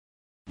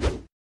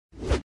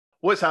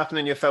What's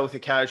happening, you filthy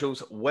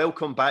casuals?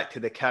 Welcome back to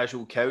the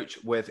Casual Couch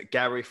with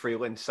Gary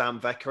Freeland, Sam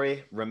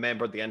Vickery.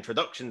 Remember the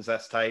introductions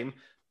this time,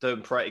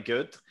 doing pretty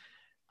good.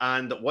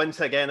 And once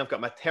again, I've got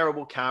my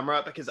terrible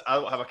camera because I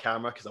don't have a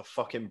camera because of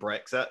fucking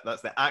Brexit.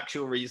 That's the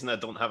actual reason I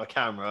don't have a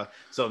camera.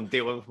 So I'm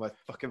dealing with my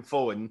fucking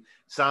phone.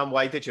 Sam,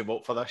 why did you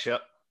vote for that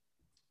shit?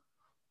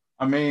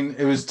 I mean,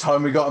 it was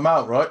time we got them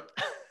out, right?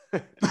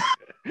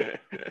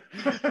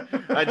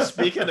 And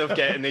speaking of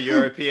getting the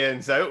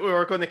Europeans out, we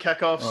were going to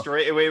kick off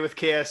straight away with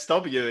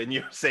KSW, and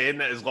you're saying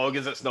that as long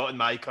as it's not in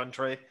my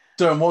country.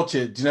 Don't watch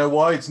it. Do you know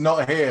why? It's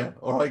not here.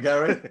 All right,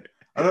 Gary?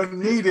 I don't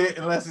need it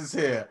unless it's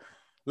here.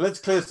 Let's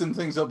clear some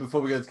things up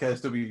before we go to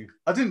KSW.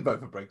 I didn't vote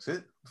for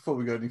Brexit before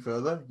we go any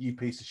further, you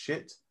piece of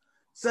shit.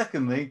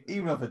 Secondly,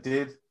 even if I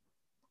did,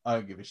 I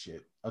don't give a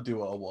shit. I'll do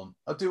what I want.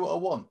 I'll do what I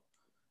want.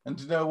 And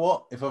do you know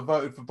what? If I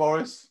voted for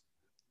Boris,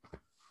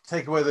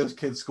 take away those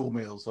kids' school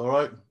meals, all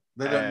right?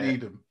 They don't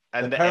need them.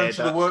 And their parents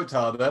should have worked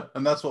harder,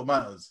 and that's what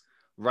matters.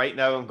 Right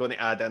now, I'm going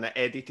to add an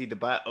edited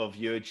bit of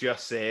you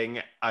just saying,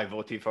 I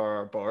voted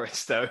for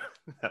Boris now.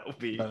 That'll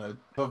be... No.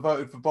 If I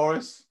voted for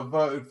Boris,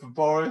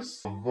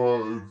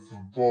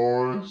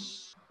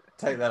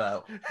 take that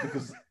out,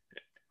 because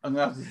I'm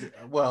going to have to...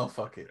 Well,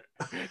 fuck it.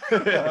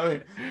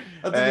 I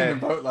didn't even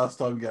vote last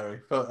time,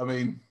 Gary. But, I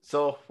mean...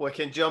 So, we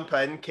can jump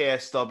in,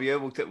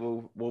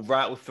 KSW. We'll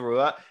rattle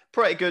through it.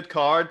 Pretty good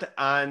card,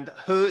 and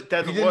who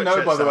didn't watch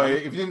it? By the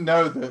way, if you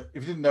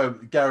didn't know,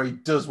 Gary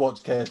does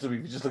watch KSW. If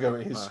you just look over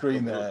at his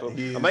screen there,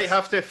 I might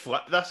have to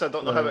flip this. I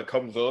don't know how it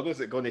comes on. Is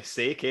it going to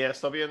say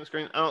KSW on the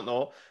screen? I don't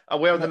know. I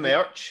wear the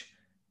merch.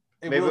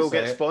 Maybe we'll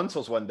get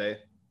sponsors one day.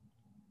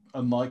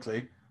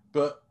 Unlikely,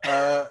 but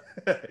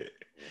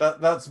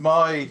that's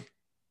my.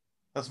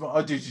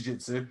 I do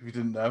jiu-jitsu. If you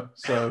didn't know,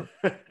 so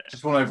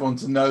just want everyone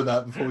to know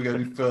that before we go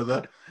any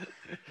further.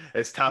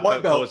 It's tap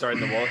out clothes are in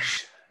the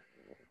wash.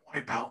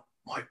 White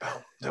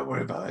belt. Don't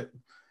worry about it.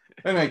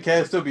 Anyway,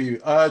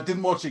 KSW.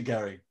 Didn't watch it,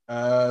 Gary.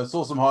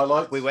 Saw some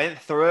highlights. We went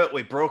through it.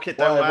 We broke it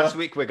down last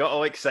week. We got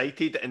all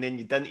excited, and then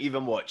you didn't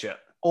even watch it.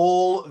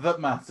 All that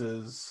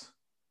matters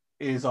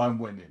is I'm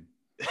winning.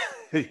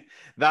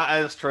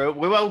 That is true.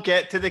 We will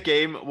get to the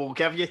game. We'll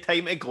give you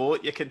time to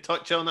gloat. You can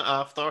touch on it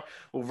after.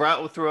 We'll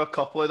rattle through a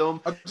couple of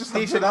them. I just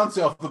have to announce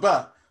it off the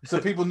bat so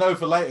people know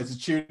for later to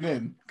tune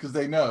in because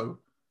they know.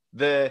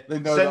 That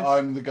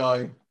I'm the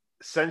guy.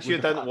 Since you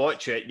didn't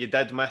watch it, you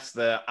did miss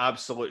the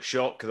absolute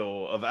shock,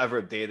 though, of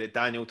every day that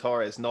Daniel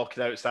Torres knocked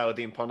out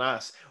Saladin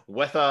Parnasse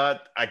with I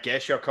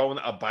guess you're calling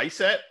it a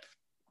bicep.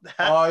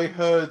 I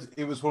heard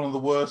it was one of the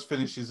worst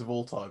finishes of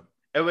all time.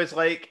 It was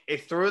like, he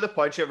threw the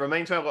punch. It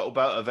reminds me a little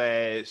bit of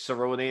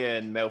Cerrone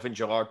and Melvin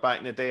Gillard back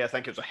in the day. I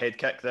think it was a head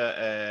kick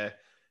that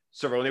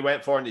Cerrone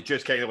went for, and it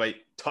just kind of like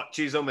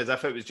touches him as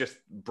if it was just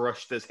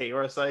brushed his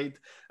hair aside.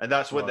 And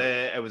that's what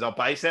it was a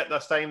bicep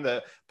this time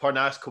that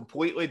Parnasse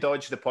completely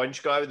dodged the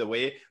punch, got out of the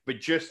way, but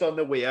just on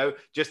the way out,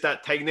 just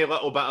that tiny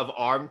little bit of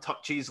arm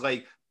touches,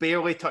 like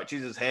barely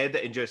touches his head,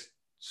 and just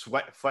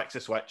flicks a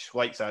switch,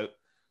 lights out.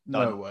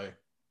 Done. No way.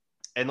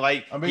 And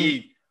like, I mean,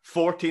 he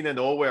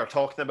 14-0, we were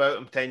talking about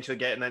him potentially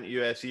getting into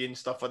UFC and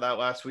stuff like that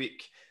last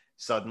week.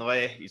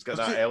 Suddenly, he's got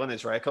that L in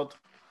his record.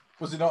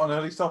 Was it not an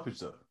early stoppage,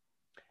 though?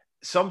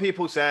 Some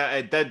people say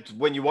it did.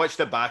 When you watched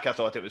it back, I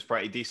thought it was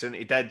pretty decent.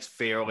 He did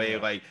fairly,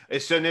 like,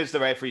 as soon as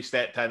the referee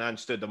stepped in and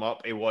stood him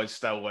up, he was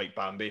still like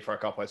Bambi for a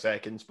couple of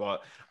seconds.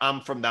 But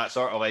I'm from that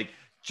sort of like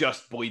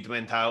just bleed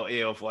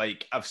mentality of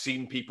like, I've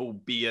seen people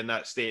be in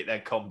that state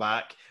then come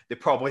back. They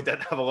probably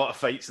didn't have a lot of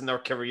fights in their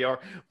career,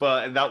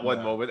 but in that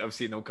one moment, I've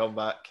seen them come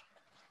back.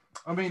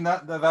 I mean,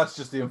 that's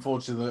just the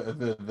unfortunate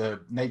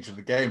the nature of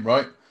the game,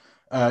 right?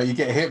 You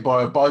get hit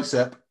by a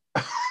bicep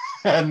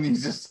and you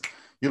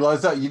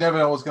realize that you never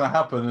know what's going to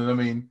happen. And I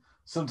mean,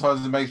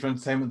 sometimes it makes for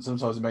entertainment,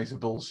 sometimes it makes for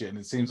bullshit. And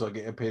it seems like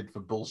it appeared for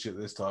bullshit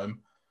this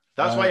time.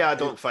 That's why I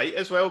don't fight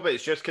as well, but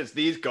it's just because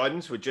these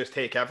guns would just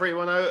take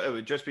everyone out. It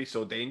would just be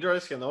so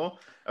dangerous, you know?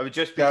 I would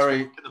just be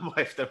smoking them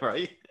left and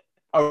right.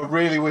 I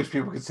really wish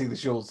people could see the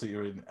shorts that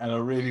you're in. And I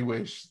really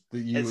wish that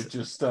you would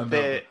just stand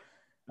up.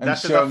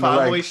 This is a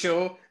family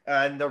show,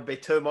 and there'll be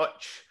too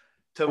much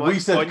we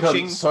said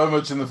punching. So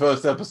much in the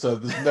first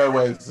episode. There's no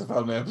way this is a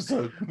family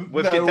episode.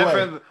 We've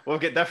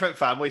got different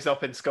families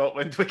up in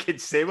Scotland. We can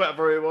say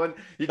whatever we want.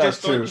 You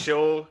just don't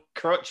show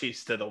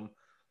crutches to them.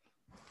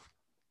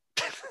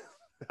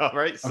 All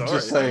right, sorry. I'm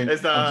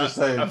just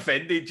saying.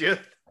 Offended you?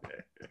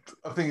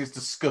 I think it's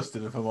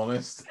disgusting, if I'm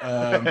honest.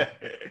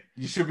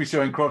 You should be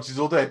showing crotches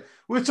all day.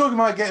 We're talking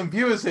about getting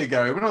viewers here,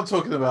 Gary. We're not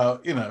talking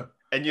about,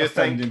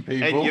 offending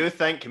people. And you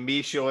think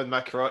me showing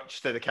my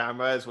crotch to the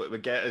camera is what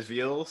would get us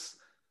viewers?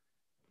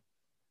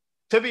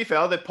 To be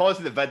fair, they pause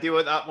the video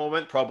at that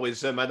moment, probably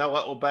zoom in a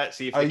little bit,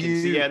 see if they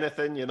can see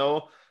anything,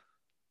 Are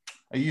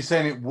you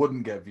saying it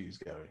wouldn't get views,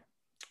 Gary?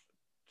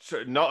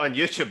 Sure, not on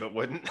YouTube, it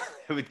wouldn't.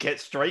 It would get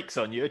strikes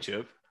on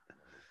YouTube.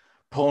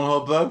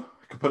 Pornhub, though?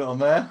 You could put it on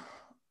there.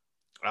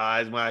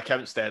 My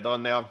account's dead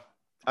on there.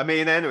 I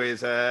mean,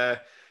 anyways,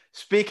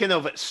 speaking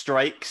of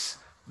strikes,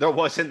 there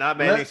wasn't that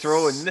many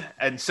thrown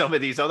in some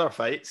of these other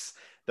fights.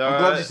 I'm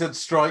glad you said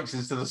strikes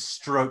instead of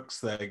strokes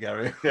there,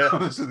 Gary. Yeah.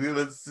 Honest with you,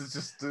 it's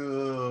just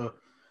the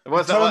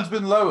Was tone's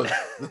been lowered.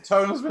 The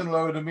tone has been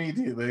lowered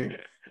immediately.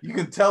 You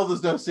can tell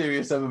there's no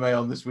serious MMA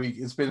on this week.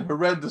 It's been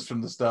horrendous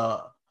from the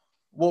start.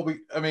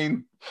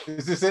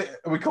 Is this it?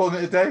 Are we calling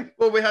it a day?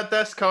 Well, we had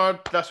this card.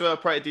 That's a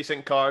pretty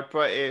decent card,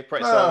 pretty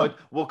solid.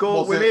 We'll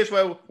go. We may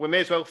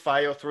as well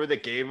fire through the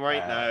game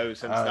right now,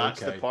 since that's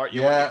the part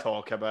you want to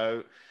talk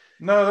about.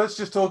 No, let's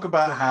just talk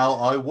about how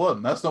I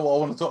won. That's not what I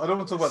want to talk. I don't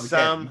want to talk about the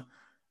game.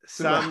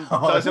 Sam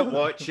doesn't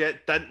watch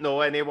it, didn't know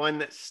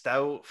anyone,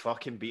 still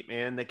fucking beat me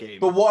in the game.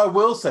 But what I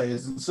will say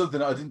is, and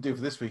something I didn't do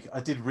for this week,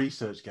 I did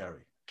research,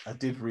 Gary. I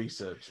did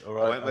research, all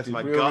right? I went with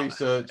my gut,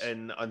 research.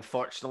 And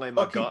unfortunately,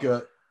 my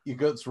gut. Your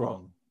gut's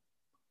wrong.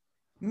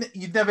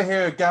 You'd never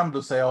hear a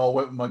gambler say, "Oh, I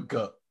went with my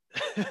gut."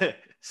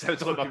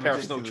 Sounds like my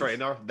personal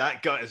trainer.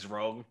 That gut is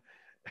wrong.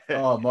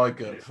 Oh, my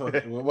gut.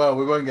 Well,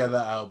 we won't get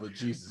that out, but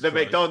Jesus The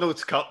Christ.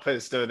 McDonald's Cup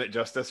is doing it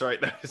justice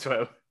right now as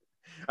well.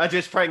 I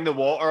just bring the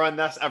water on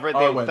this.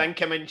 Everything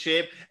think I'm in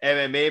shape.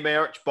 MMA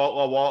merch,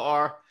 bottle of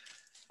water.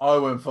 I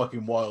went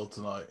fucking wild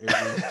tonight. It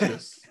was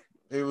just,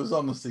 it was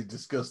honestly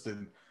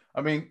disgusting.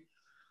 I mean,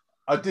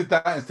 I did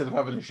that instead of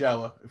having a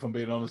shower, if I'm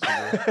being honest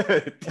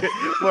with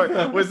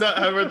you. Was that,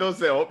 how are those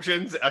the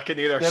options? I can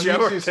either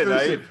shower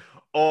tonight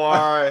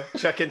or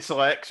chicken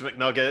selects,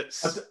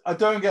 McNuggets. I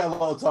don't get a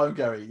lot of time,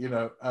 Gary. You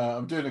know,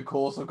 I'm doing a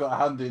course. I've got a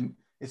hand in.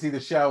 It's either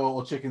shower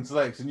or chicken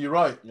selects. And you're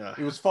right. Yeah.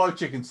 It was 5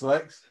 chicken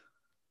selects,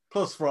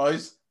 plus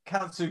fries,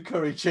 katsu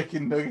curry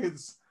chicken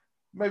nuggets,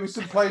 maybe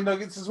some plain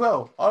nuggets as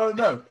well. I don't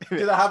know.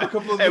 Did I have a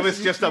couple of? It was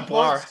just a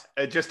bar. Points?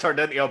 It just turned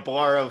into a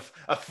bar of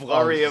a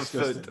flurry of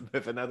food.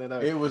 Moving in and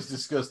out. It was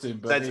disgusting.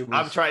 But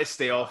I'm trying to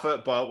stay off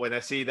it. But when I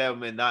see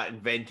them and that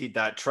invented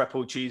that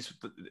triple cheese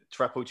burger,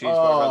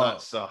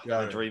 that's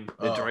the dream.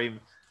 The dream.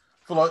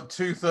 For like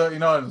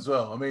 $2.39 as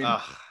well. I mean,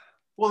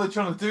 what are they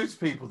trying to do to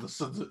people?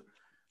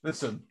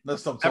 Listen,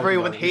 let's stop talking.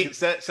 Everyone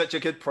hates it. Such a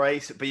good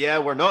price. But yeah,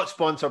 we're not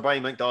sponsored by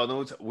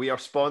McDonald's. We are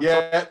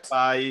sponsored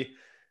by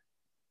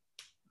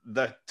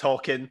the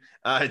talking.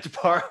 And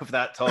part of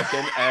that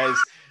talking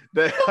is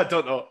I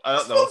don't know.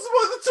 Sponsored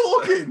by the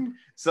talking.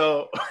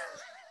 So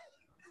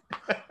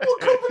what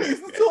company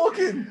is the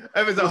talking?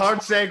 It was a hard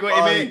segue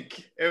to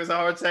make. It was a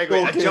hard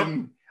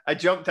segue. I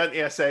jumped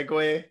into a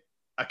segue.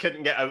 I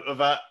couldn't get out of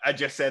it. I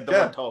just said the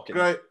word talking.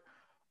 Great.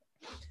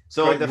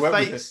 So the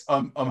fights.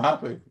 I'm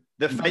happy.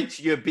 The fights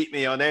you beat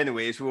me on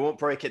anyways, we won't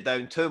break it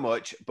down too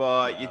much,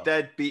 but you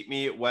did beat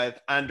me with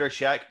Andrew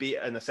Shack beat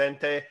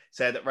Innocente,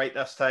 said it right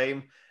this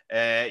time.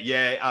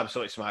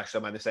 Absolutely smashed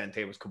him.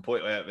 Innocente was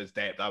completely out of his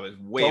depth. I was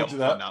way off on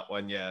that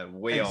one,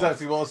 way off.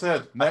 Exactly what I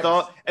said. Next. I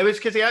thought it was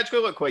because he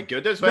actually looked quite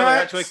good as well. I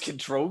actually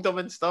controlled him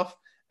and stuff.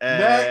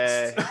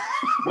 Next.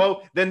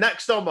 Well, the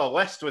next on my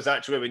list was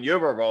actually when you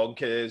were wrong,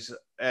 because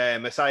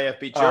Messiah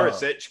beat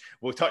Jurisic.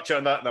 We'll touch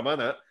on that in a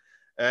minute.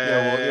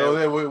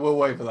 We'll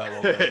wait for that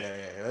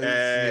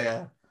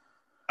one.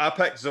 I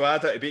picked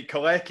Zoada to beat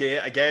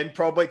Kalecki. Again,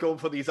 probably going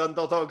for these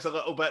underdogs a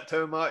little bit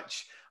too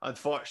much.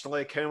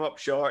 Unfortunately, came up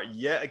short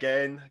yet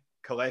again.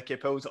 Kalecki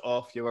pulls it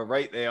off. You were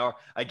right there.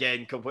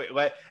 Again,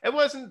 completely. It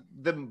wasn't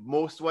the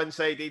most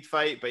one-sided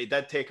fight, but he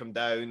did take him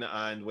down,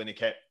 and when he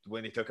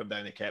took him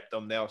down, he kept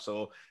him there.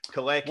 So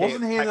Kalecki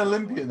wasn't he an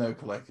Olympian though,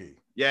 Kalecki?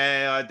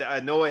 Yeah, I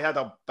know he had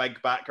a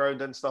big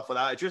background and stuff like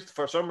that. Just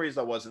for some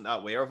reason I wasn't that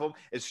aware of him.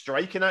 His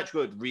striking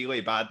actually looked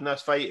really bad in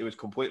this fight. He was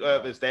completely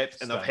out of his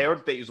depth, and I've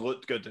heard that he's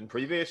looked good in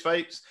previous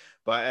fights.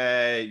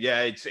 But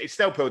he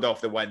still pulled off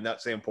the win.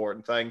 That's the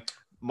important thing.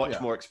 Much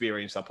more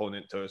experienced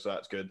opponent too, so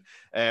that's good.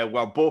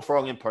 We're both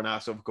wrong in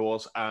Parnasse, of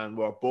course, and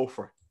we're both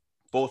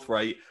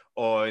right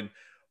on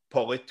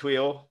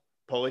Politio.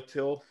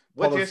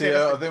 What do you say?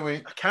 I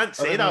can't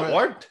say that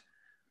word.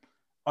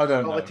 I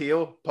don't know.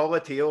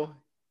 Politio.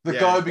 The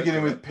guy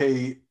beginning with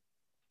P.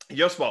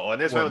 You're spot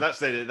on as well. That's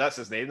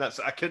his name.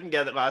 I couldn't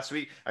get it last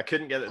week.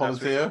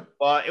 This week.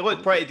 But it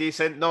looked pretty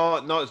decent.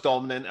 Not as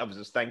dominant. I was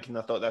just thinking.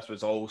 I thought this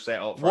was all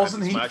set up.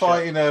 Wasn't he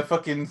fighting a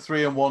fucking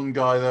 3-1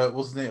 guy though?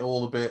 Wasn't it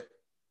all a bit?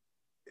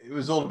 It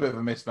was all a bit of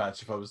a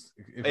mismatch.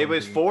 It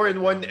was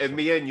 4-1, and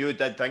me and you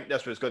did think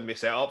this was going to be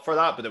set up for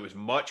that, but it was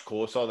much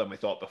closer than we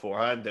thought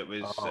beforehand.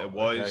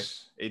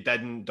 It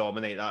didn't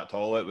dominate that at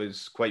all. It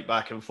was quite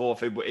back and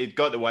forth. It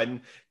got the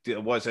win.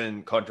 It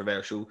wasn't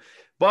controversial.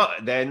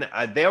 But then,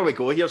 there we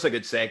go. Here's a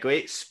good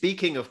segue.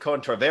 Speaking of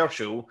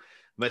controversial,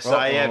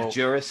 Messiah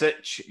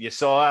Jurisic, you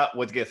saw it.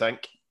 What do you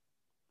think?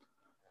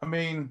 I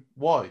mean,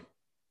 why?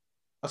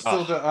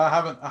 I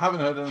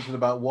haven't heard anything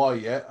about why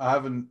yet.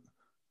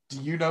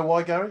 Do you know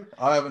why, Gary?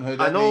 I haven't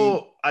heard. I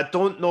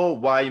don't know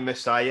why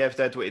Messiah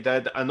did what he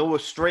did. I know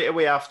straight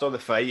away after the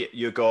fight,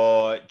 you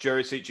got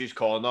Jurisic's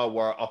corner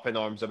were up in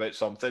arms about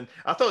something.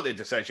 I thought the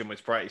decision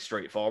was pretty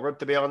straightforward,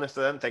 to be honest.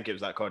 I didn't think it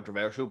was that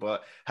controversial,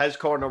 but his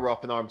corner were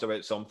up in arms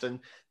about something.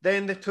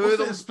 Then the two of them...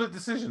 Was it a split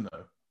decision,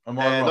 though? Am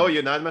I wrong? No,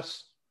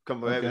 unanimous.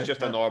 It was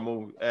just a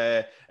normal.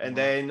 And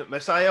then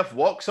Messiah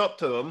walks up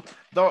to him.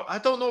 I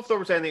don't know if there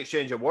was any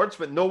exchange of words,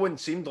 but no one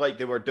seemed like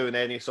they were doing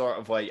any sort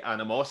of like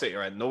animosity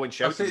or anything. No one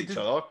shouted at each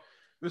other.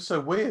 It was so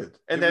weird.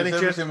 And then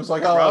everything was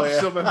like,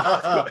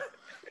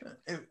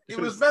 it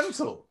was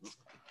mental.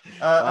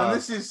 And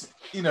this is,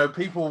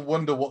 people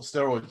wonder what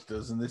steroids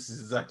does, and this is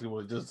exactly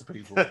what it does to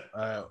people.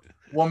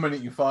 1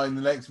 minute you're fine,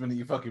 the next minute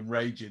you're fucking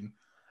raging,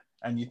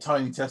 and your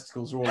tiny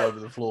testicles are all over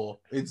the floor.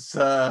 It's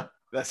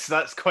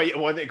that's quite a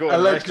one to go.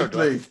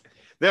 Allegedly.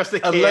 There's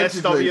the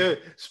KSW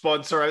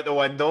sponsor out the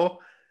window.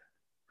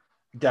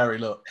 Gary,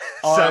 look,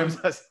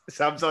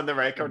 Sam's on the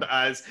record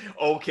as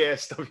all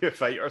KSW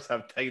fighters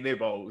have tiny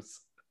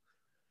balls.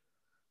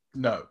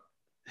 No,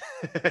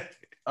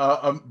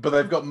 but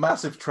they've got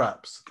massive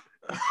traps.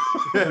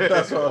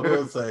 That's what I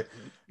will say.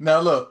 Now,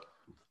 look,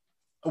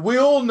 we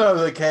all know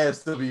that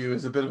KSW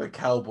is a bit of a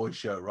cowboy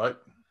show, right?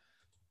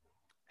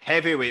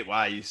 Heavyweight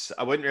wise,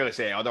 I wouldn't really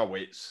say other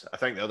weights. I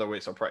think the other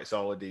weights are pretty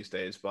solid these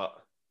days, but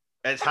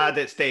it's had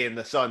its day in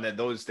the sun in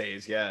those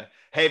days. Yeah,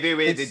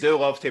 heavyweight, they do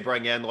love to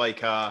bring in like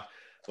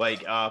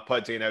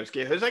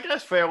Pudzianowski, who's I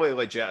guess fairly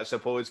legit, I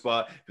suppose,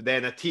 but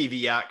then a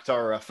TV actor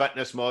or a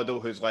fitness model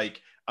who's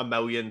like £1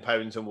 million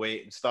in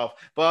weight and stuff.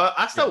 But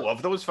I still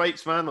love those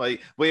fights, man.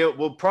 Like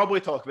we'll probably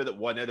talk about it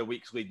one of the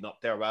weeks leading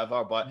up there, or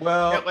whatever. But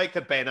like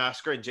the Ben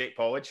Askren and Jake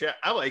Paul and shit.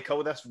 I like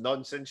all this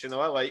nonsense,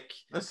 I like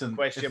question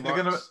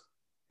marks.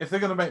 If they're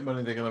gonna make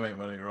money, they're gonna make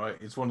money, right?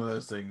 It's one of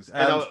those things.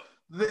 And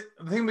the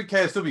thing with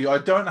KSW, I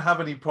don't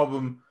have any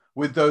problem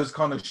with those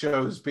kind of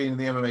shows being in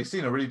the MMA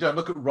scene. I really don't.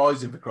 Look at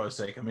Rising, for Christ's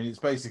sake. I mean, it's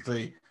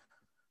basically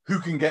who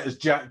can get as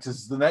jacked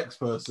as the next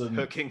person.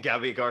 Who can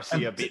Gabby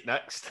Garcia beat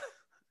next?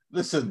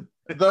 Listen,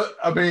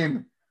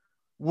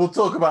 we'll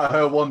talk about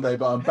her one day,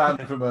 but I'm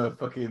banned from her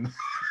fucking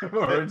her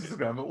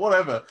Instagram. But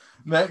whatever.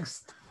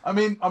 Next. I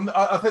mean,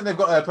 I think they've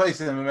got their place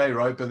in MMA,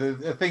 right? But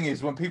the thing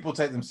is, when people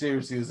take them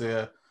seriously as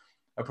a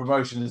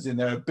promotion, as in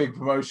they're a big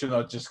promotion,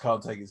 I just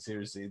can't take it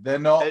seriously. They're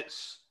not.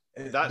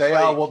 They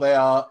are what they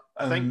are.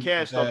 I think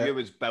KSW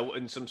was built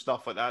in some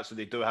stuff like that, so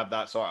they do have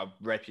that sort of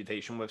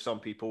reputation with some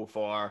people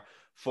for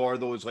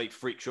those like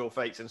freak show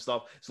fights and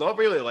stuff. It's not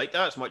really like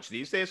that as much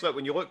these days. Like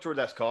when you look through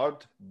this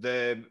card,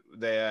 the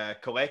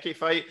Kolecki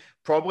fight,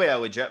 probably a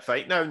legit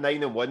fight now,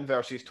 9-1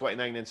 versus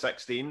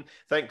 29-16. I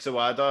think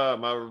Zawada,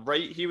 am I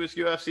right? He was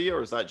UFC,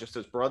 or is that just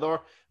his brother?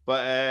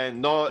 But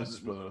not his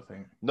brother, I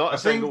think. Not a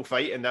single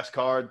fight in this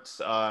card.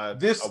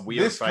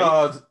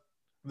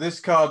 This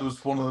card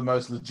was one of the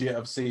most legit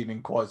I've seen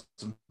in quite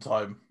some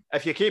time.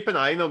 If you keep an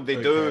eye on them,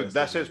 they do.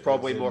 This is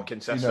probably more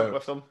consistent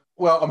with them.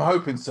 Well, I'm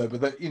hoping so,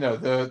 but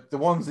the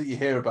ones that you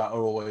hear about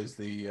are always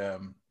the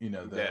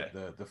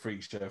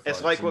freak show fights.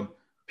 It's like what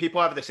people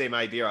have the same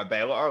idea about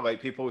Bellator.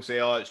 Like people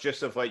say, oh, it's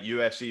just of like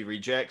UFC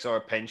rejects or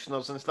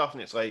pensioners and stuff,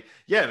 and it's like,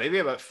 yeah, maybe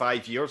about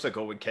 5 years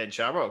ago when Ken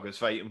Shamrock was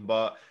fighting,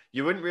 but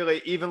you wouldn't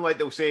really, even like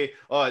they'll say,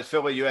 oh, it's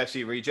full of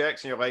UFC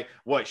rejects, and you're like,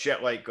 what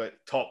shit, like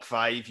top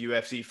 5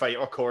 UFC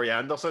fighter Corey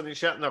Anderson and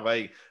shit, and they're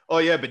like, oh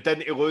yeah, but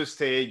didn't he lose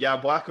to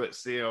Jan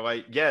Blachowicz?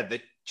 Like, yeah, the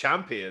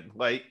champion.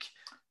 Like,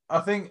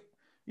 I think,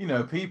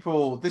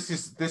 people, this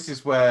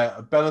is where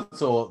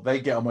Bellator,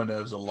 they get on my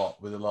nerves a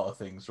lot with a lot of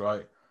things,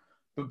 right?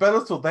 But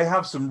Bellator, they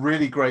have some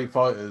really great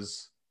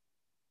fighters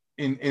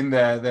in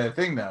their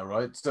thing now,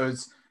 right? So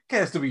it's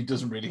KSW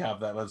doesn't really have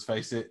that, let's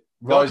face it.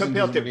 Not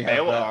compared to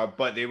Bellator,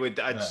 but they would.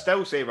 I'd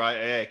still say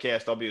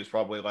KSW is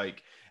probably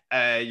like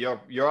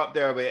you're up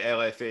there with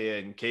LFA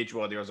and Cage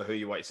Warriors, or who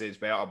you might say is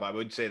better. But I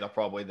would say they're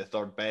probably the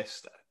third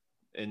best,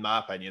 in my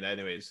opinion,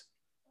 anyways.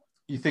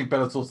 You think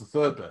Bellator's the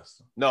third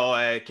best? No,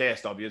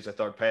 KSW is the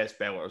third best.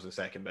 Bellator's the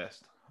second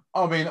best.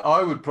 I mean,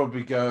 I would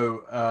probably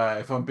go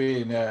if I'm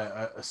being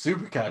a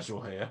super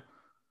casual here.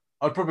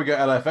 I'd probably go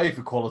LFA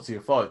for quality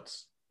of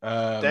fights.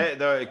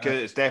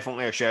 It's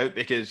definitely a shout,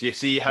 because you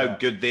see how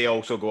good they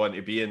also go on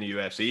to be in the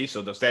UFC,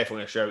 so there's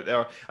definitely a shout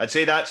there. I'd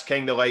say that's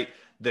kind of like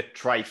the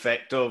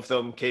trifecta of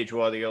them: Cage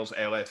Warriors,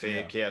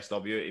 LFA,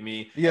 KSW to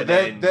me. Yeah,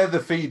 they're the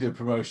feeder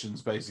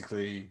promotions,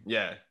 basically.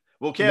 Yeah.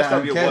 Well,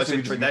 KSW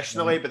wasn't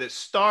traditionally, but it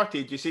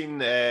started. You seen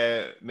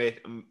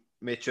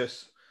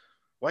Matrix?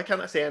 Why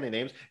can't I say any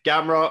names?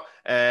 Gamrot.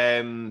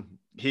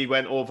 He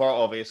went over,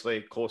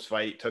 obviously, close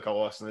fight, took a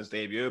loss in his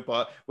debut,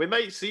 but we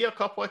might see a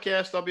couple of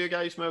KSW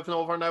guys moving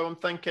over now, I'm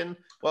thinking,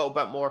 a little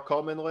bit more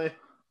commonly.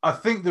 I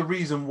think the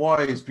reason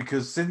why is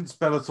because since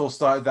Bellator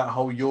started that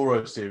whole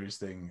Euro series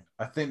thing,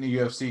 I think the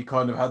UFC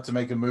kind of had to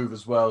make a move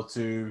as well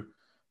to,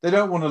 they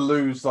don't want to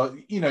lose, like,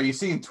 you're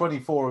seeing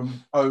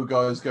 24-0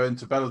 guys going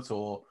to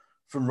Bellator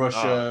from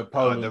Russia,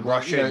 Poland. The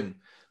Russian,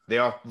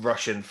 their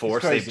Russian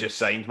force they've just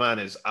signed, man,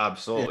 is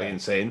absolutely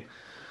insane.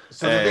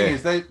 So the thing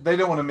is, they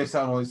don't want to miss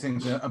out on all these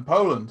things. And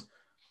Poland,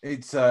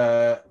 it's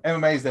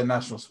MMA is their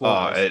national sport.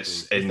 Oh,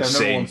 it's insane. Their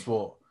number one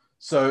sport.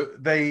 So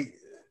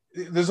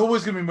there's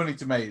always going to be money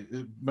to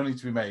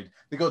be made.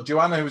 They got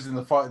Joanna, who was in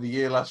the fight of the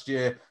year last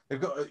year. They've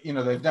got,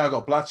 they've now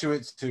got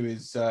Blachowicz, who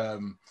is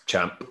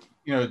champ.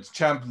 It's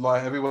champ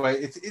light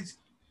heavyweight. It's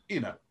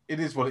it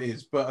is what it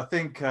is. But I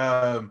think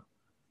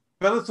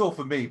Bellator,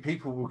 for me,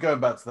 people were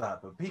going back to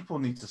that, but people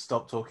need to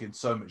stop talking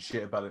so much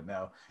shit about it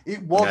now. It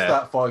was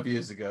that 5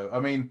 years ago. I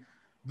mean,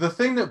 the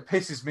thing that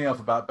pisses me off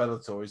about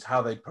Bellator is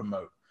how they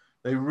promote.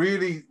 They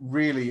really,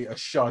 really are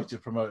shy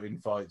at promoting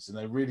fights, and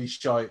they're really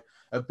shy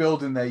at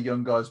building their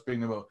young guys,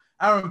 bringing them up.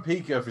 Aaron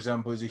Pico, for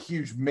example, is a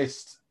huge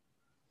missed.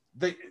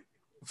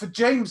 For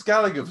James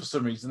Gallagher, for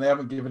some reason, they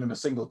haven't given him a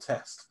single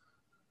test.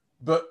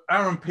 But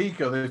Aaron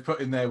Pico, they've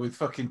put in there with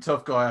fucking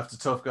tough guy after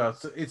tough guy.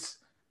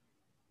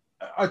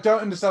 I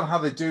don't understand how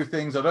they do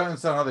things. I don't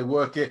understand how they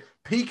work it.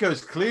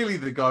 Pico's clearly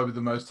the guy with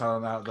the most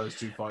talent out of those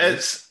two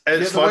fighters.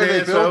 It's funny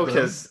as well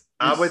because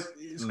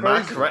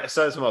my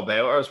criticism of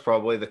Bellator is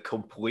probably the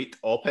complete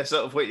opposite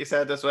of what you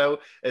said as well.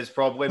 It's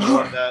probably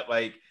more that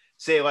I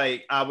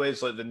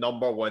was like the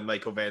number one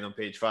Michael Venom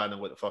page fan on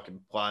What the Fucking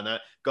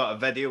Planet. Got a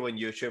video on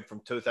YouTube from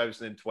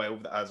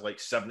 2012 that has like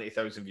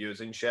 70,000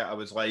 views and shit. I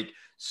was like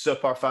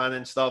super fan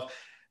and stuff.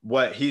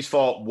 He's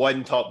fought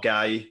one top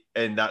guy,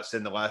 and that's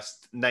in the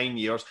last 9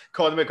 years.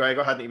 Conor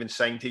McGregor hadn't even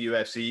signed to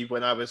UFC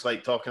when I was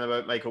like talking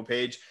about Michael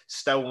Page.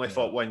 Still only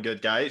fought one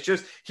good guy. It's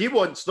just he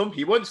wants them.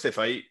 He wants to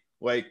fight.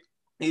 Like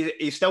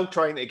he's still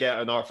trying to get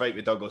another fight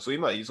with Douglas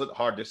Lima. He's like the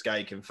hardest guy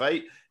he can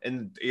fight,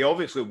 and he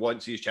obviously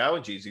wants these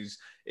challenges.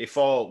 He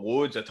fought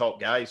loads of top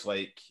guys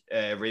like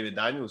Raymond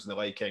Daniels and the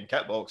like in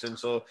kickboxing.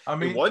 So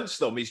he wants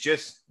them. He's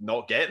just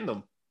not getting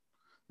them.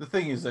 The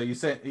thing is, though, you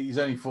said he's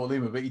only fought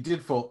Lima, but he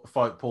did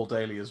fight Paul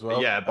Daly as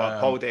well. Yeah, but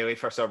Paul Daly,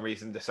 for some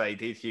reason,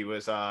 decided he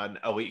was an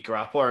elite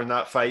grappler in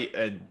that fight,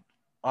 and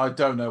I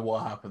don't know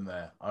what happened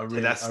there. I'll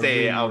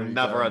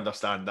never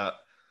understand that.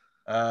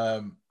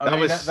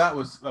 That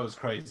was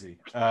crazy.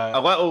 A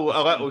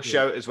little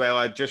shout as well.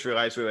 I just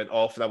realised we went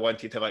off, and I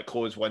wanted to like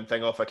close one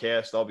thing off of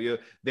KSW.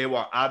 They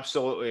were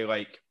absolutely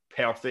like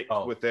perfect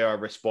with their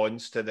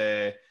response to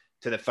the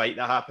fight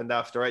that happened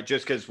after it.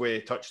 Just because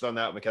we touched on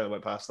that, and we kind of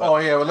went past that. Oh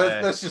yeah, well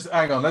let's just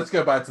hang on. Let's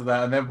go back to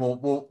that, and then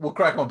we'll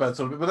crack on bets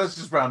a little bit. But let's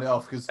just round it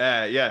off because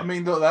I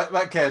mean, look,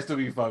 that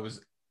KSW fight was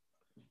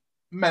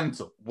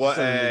mental.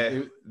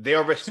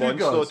 Their response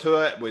though to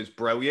it was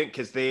brilliant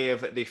because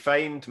they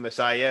fined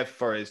Messiah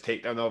for his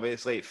takedown,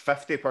 obviously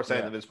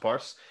 50% of his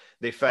purse.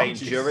 They fined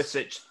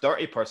Jurisic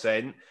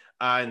 30%,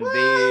 and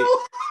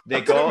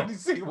they got. Really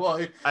see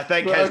why. I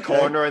think his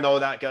corner and all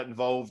that got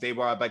involved. They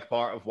were a big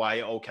part of why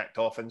it all kicked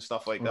off and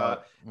stuff like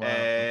that.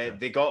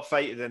 They got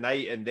fight of the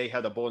night, and they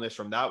had a bonus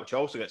from that, which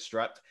also got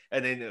stripped.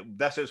 And then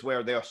this is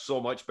where they are so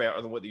much better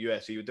than what the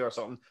UFC would do or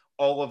something.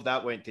 All of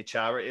that went to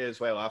charity as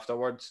well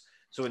afterwards.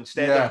 So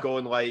instead of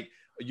going like,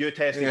 you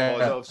tested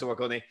positive, so we're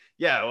going to,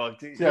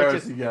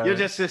 you're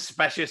just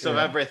suspicious of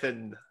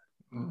everything.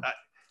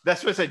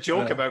 This was a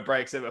joke about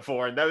Brexit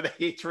before, and now the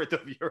hatred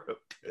of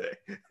Europe.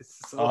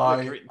 It's not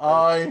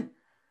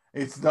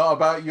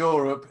about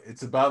Europe,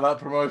 it's about that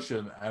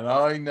promotion. And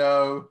I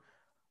know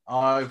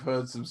I've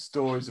heard some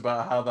stories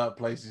about how that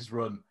place is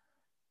run.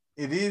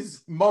 It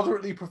is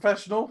moderately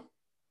professional.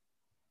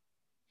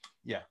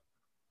 Yeah.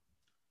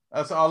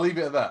 I'll leave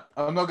it at that.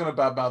 I'm not going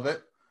to badmouth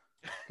it.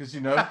 Because, we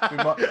might...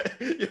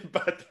 You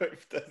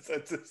badmouthed this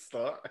at the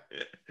start.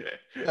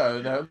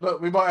 No.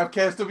 Look, we might have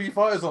KSW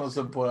fighters on at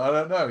some point. I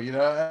don't know,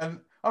 and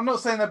I'm not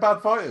saying they're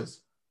bad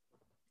fighters.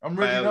 I'm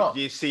really not.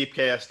 You see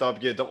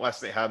KSW, don't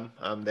listen to him.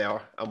 I'm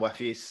there. I'm with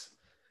you.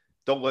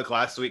 Don't look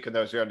last week when I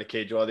was wearing the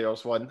Cage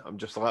Warriors one. I'm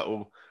just a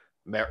little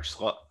merch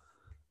slut.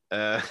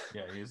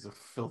 He's a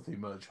filthy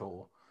merch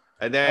whore.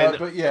 And then...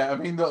 but yeah, I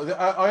mean, look,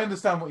 I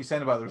understand what you're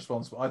saying about the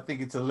response, but I think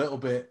it's a little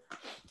bit...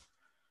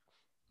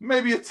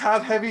 Maybe a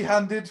tad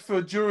heavy-handed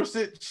for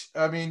Jurisic.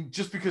 I mean,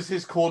 just because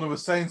his corner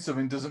was saying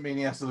something doesn't mean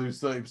he has to lose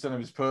 30% of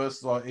his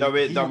purse. Like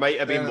there might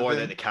have been more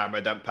that the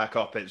camera didn't pick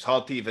up. It's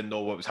hard to even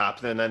know what was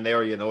happening in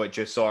there. It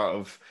just sort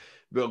of,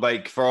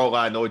 like, for all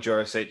I know,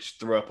 Jurisic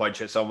threw a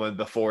punch at someone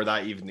before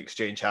that even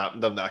exchange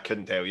happened. I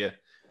couldn't tell you.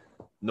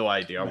 No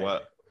idea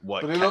what.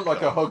 But it looked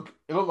like a hug.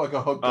 It looked like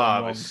a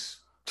hug.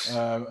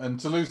 And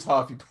to lose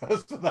half your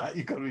purse for that,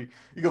 you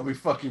gotta be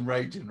fucking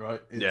raging,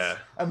 right?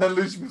 And then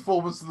lose your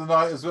performance of the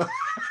night as well.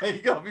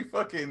 You gotta be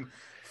fucking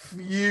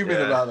fuming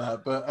about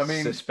that. But I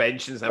mean,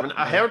 suspensions.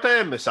 I heard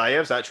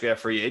Messiah's actually a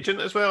free agent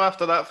as well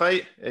after that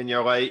fight, and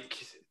you're like,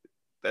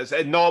 it's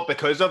not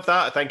because of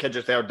that. I think I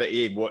just heard that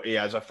he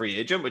has a free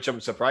agent, which I'm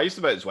surprised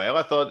about as well.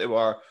 I thought they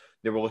were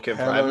looking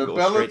for him to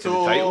go straight to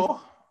the title.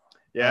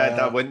 Yeah,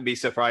 that wouldn't be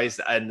surprised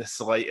in the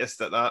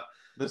slightest at that.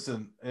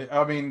 Listen,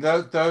 I mean,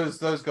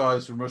 those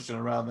guys from rushing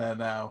around there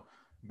now,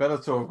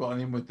 Bellator have gotten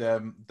in with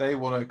them. They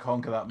want to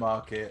conquer that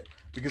market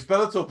because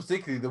Bellator,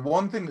 particularly, the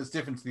one thing that's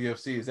different to the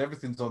UFC is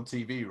everything's on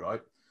TV, right?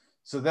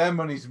 So their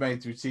money's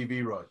made through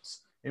TV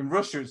rights. In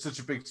Russia, it's such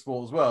a big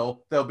sport as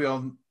well. They'll be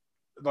on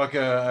like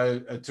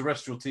a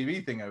terrestrial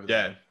TV thing over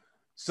there.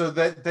 So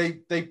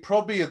they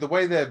probably, the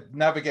way they're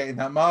navigating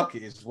that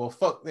market is, well,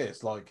 fuck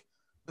this. Like,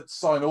 let's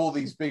sign all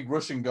these big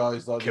Russian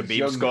guys. Like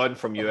Khabib's gone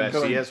from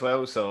UFC as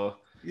well, so...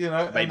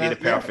 maybe the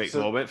perfect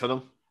moment for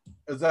them.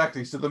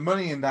 Exactly. So the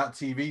money in that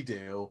TV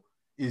deal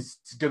is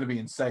going to be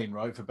insane,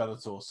 right, for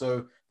Bellator.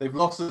 So they've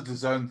lost the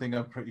DAZN thing,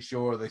 I'm pretty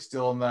sure. Are they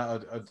still on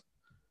that?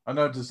 I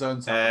know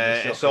DAZN's having a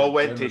shocker. It's all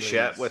went to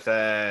Generally, shit with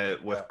yeah.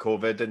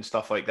 COVID and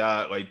stuff like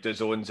that. Like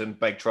DAZN's in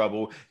big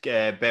trouble.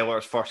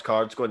 Bellator's first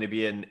card's going to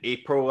be in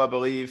April, I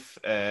believe.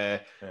 Yeah.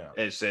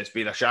 It's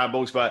been a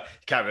shambles, but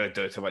you can't really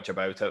do too much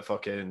about it.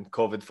 Fucking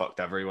COVID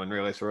fucked everyone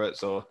really through it.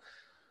 So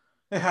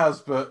It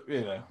has, but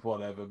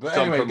whatever. But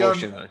some anyway,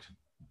 promotion.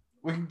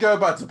 we can go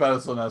back to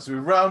Bellator now. So we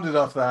rounded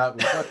off that.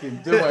 We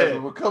fucking do whatever.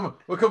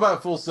 We'll come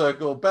back full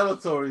circle.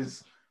 Bellator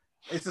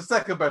it's the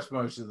second best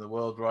promotion in the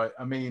world, right?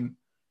 I mean,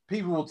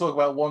 people will talk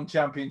about one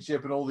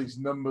championship and all these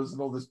numbers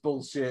and all this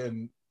bullshit,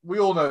 and we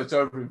all know it's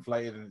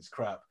overinflated and it's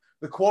crap.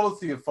 The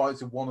quality of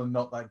fights in one are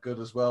not that good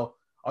as well.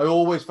 I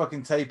always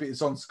fucking tape it.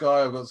 It's on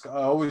Sky.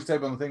 I always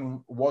tape it on the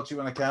thing, watch it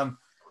when I can.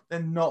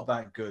 They're not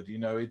that good,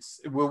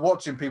 we're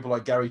watching people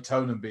like Gary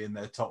Tonin be in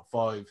their top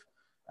 5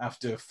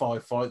 after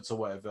 5 fights or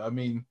whatever. I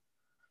mean,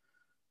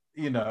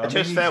 I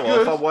just fell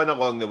off. I won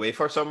along the way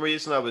for some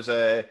reason. I was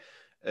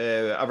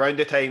around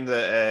the time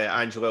that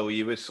Angela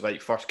Lee was like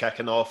first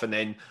kicking off, and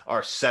then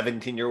our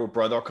 17-year-old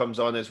brother comes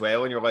on as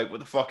well, and you're like, what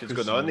the fuck is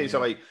going on? These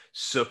are like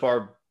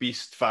super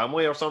beast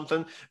family or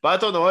something. But I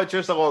don't know,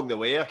 just along the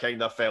way I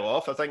kind of fell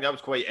off. I think that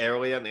was quite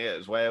early into it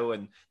as well,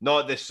 and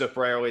not the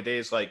super early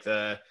days like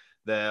the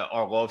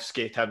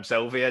Arlovsky Tim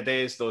Sylvia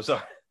days. Those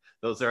are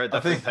a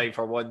different time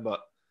for one. But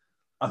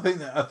I think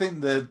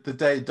the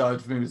day it died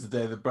for me was the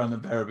day that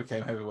Brandon Vera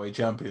became heavyweight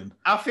champion.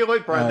 I feel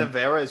like Brandon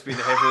Vera has been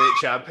the heavyweight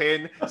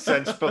champion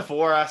since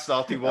before I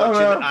started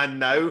watching and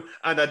now,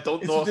 and I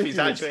don't know if he's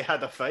actually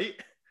had a fight.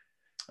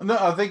 No,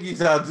 I think he's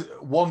had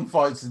one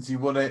fight since he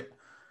won it.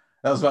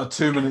 That was about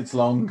 2 minutes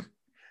long,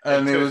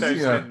 and it was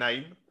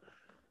 2009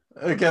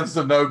 against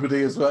a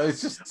nobody as well.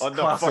 It's just on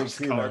classic, the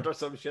first card or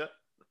some shit.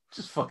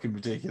 Just fucking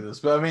ridiculous.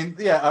 But I mean,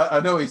 I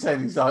know what he's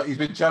saying. He's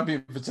been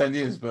champion for 10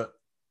 years, but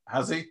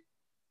has he?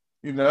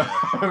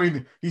 I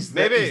mean, he's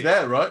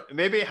there, right?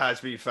 Maybe he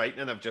has been fighting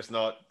and I've just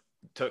not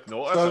took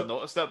notice or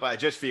noticed it, but I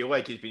just feel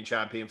like he's been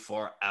champion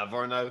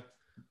forever now.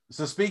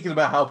 So speaking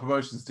about how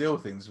promotions deal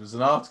with things, there was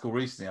an article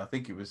recently, I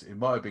think it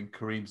might have been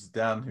Kareem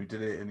Zidane who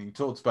did it, and he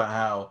talks about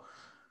how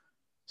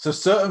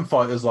certain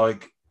fighters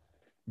like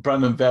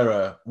Brandon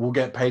Vera will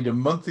get paid a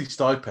monthly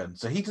stipend,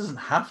 so he doesn't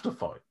have to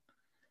fight.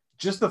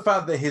 Just the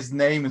fact that his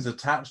name is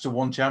attached to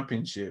one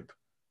championship,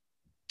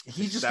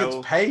 he just gets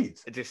paid.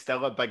 Is it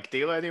still a big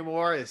deal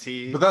anymore? Is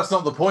he? But that's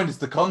not the point. It's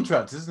the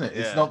contract, isn't it?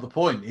 Yeah. It's not the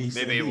point. He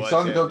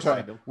signed the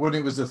contract when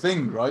it was a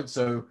thing, right?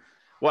 So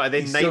what are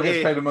they? He still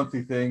gets paid a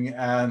monthly thing,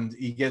 and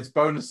he gets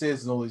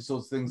bonuses and all these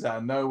sorts of things out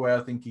of nowhere.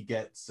 I think he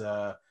gets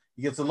a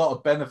lot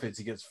of benefits.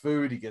 He gets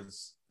food. He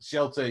gets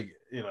shelter.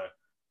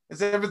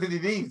 It's everything he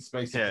needs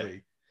basically.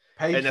 Yeah.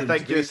 And I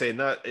think you're saying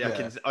that I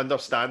can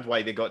understand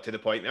why they got to the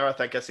point there. I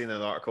think I seen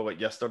an article like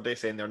yesterday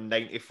saying they're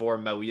 94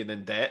 million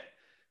in debt.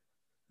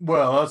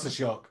 Well, that's a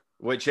shock.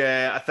 Which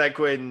I think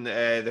when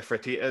the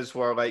Fertitas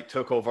were like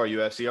took over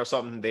UFC or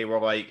something, they were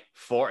like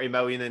 40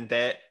 million in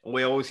debt.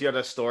 We always hear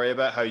this story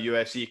about how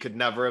UFC could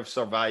never have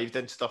survived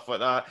and stuff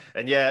like that.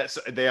 And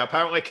they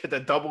apparently could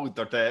have doubled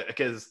their debt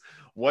because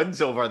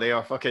one's over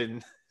there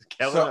fucking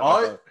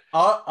killing it.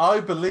 I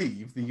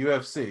believe the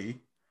UFC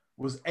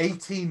was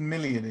 18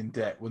 million in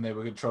debt when they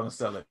were trying to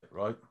sell it,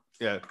 right?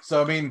 Yeah.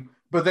 So I mean,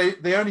 but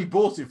they only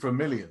bought it for $1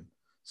 million.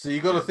 So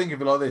you got to think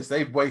of it like this: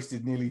 they've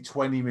wasted nearly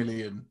 20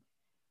 million,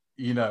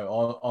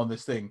 on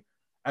this thing,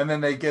 and then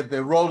they get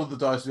their roll of the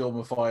dice with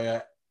Ultimate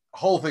Fire,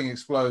 whole thing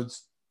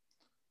explodes,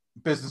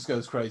 business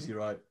goes crazy,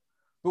 right?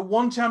 But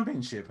one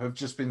championship have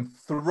just been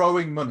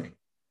throwing money,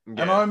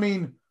 and I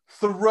mean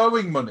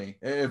throwing money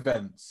at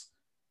events.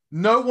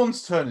 No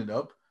one's turning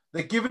up.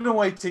 They're giving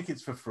away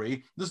tickets for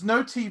free. There's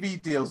no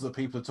TV deals that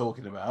people are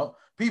talking about.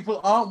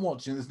 People aren't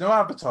watching. There's no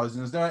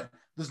advertising.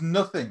 There's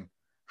nothing.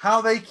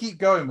 How they keep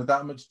going with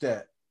that much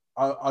debt,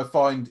 I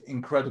find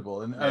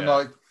incredible. And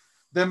like,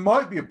 there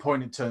might be a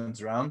point it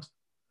turns around,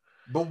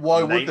 but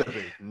why would there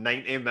be?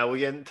 90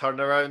 million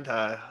turnaround?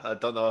 I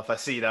don't know if I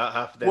see that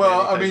happening.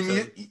 Well, I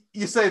mean,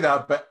 you say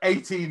that, but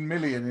 18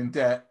 million in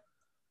debt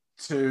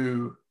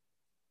to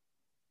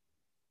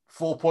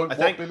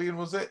 4.1 billion,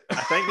 was it? I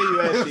think the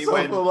UFC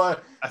went.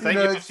 I think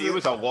UFC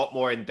was a lot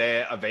more in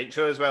debt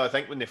eventually as well. I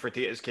think when the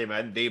Fertitas came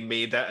in, they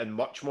made it in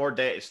much more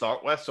debt to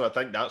start with. So I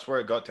think that's where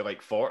it got to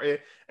like 40,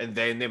 and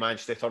then they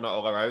managed to turn it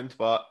all around.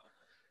 But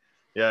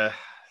yeah,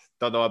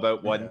 don't know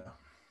about one. Yeah.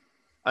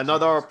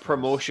 Another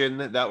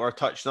promotion that we're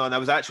touching on. I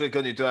was actually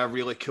going to do a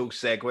really cool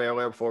segue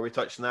earlier before we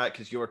touched on that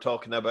because you were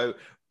talking about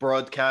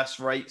broadcast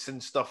rights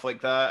and stuff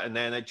like that, and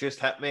then it just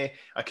hit me.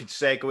 I could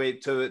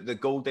segue to the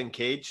Golden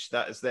Cage.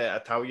 That is the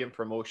Italian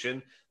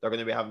promotion. They're going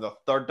to be having their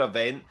third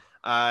event,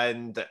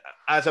 and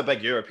as a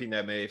big European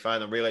MMA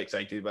fan, I'm really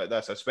excited about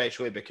this,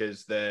 especially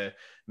because the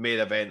main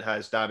event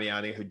has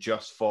Damiani, who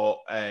just fought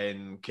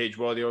in Cage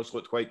Warriors,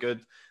 looked quite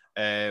good.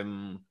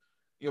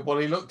 Well,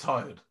 he looked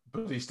tired,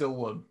 but he still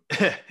won.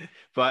 But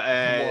what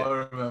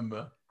I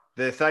remember,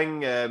 the thing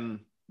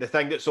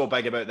that's so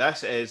big about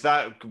this is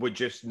that would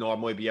just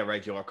normally be a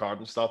regular card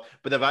and stuff,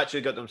 but they've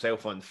actually got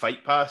themselves on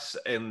Fight Pass,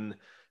 and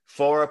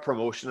for a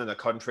promotion in a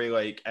country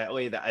like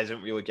Italy that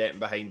isn't really getting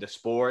behind the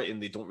sport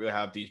and they don't really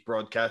have these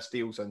broadcast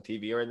deals on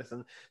TV or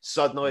anything,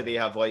 suddenly they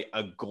have like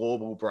a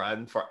global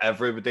brand for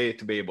everybody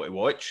to be able to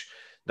watch.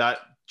 That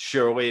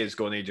surely is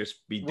going to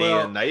just be day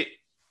and night.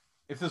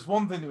 If there's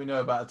one thing that we know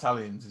about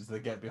Italians is they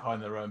get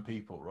behind their own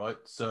people, right?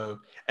 So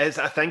I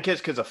think it's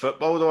because of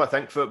football, though. I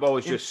think football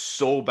is just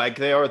so big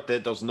there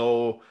that there's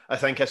no. I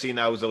think I seen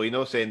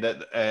Alzolino saying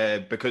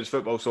that because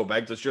football's so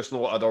big, there's just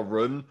no other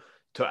room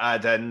to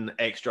add in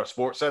extra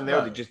sports in there.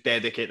 No. They just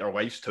dedicate their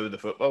lives to the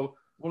football.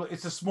 Well,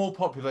 it's a small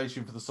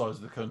population for the size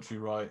of the country,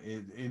 right?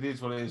 It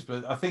is what it is.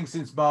 But I think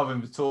since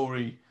Marvin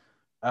Vittori,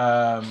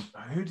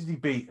 who did he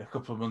beat a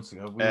couple of months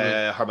ago?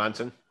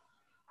 Hermansen.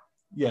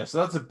 Yeah, so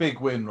that's a big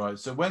win, right?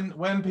 So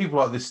when people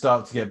like this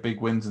start to get big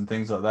wins and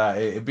things like that,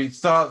 it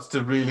starts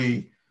to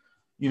really,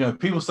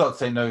 people start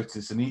to take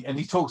notice, and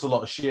he talks a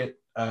lot of shit,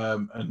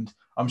 and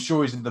I'm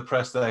sure he's in the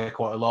press there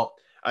quite a lot.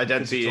 I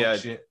did see,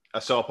 I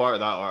saw part of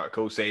that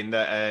article saying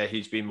that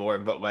he's been more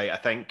involved. Like I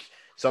think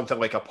something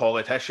like a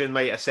politician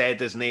might have said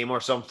his name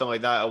or something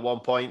like that at one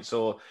point.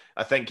 So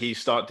I think he's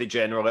starting to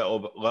generate a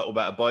little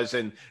bit of buzz.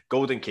 And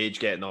Golden Cage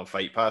getting on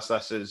Fight Pass,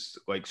 this is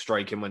like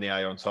striking when the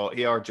iron's hot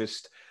here.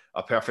 Just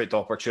a perfect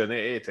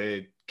opportunity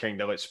to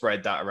kind of like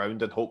spread that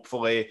around and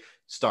hopefully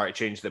start to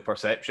change the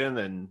perception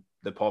and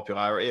the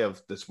popularity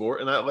of the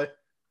sport in Italy.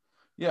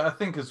 Yeah, I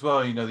think as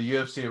well, the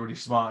UFC are really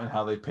smart in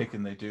how they pick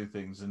and they do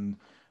things. And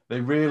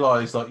they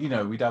realise, like,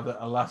 we'd have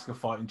the Alaska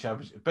Fighting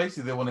Championship.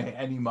 Basically, they want to hit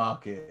any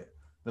market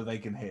that they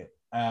can hit.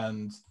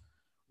 And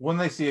when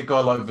they see a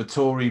guy like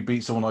Vittori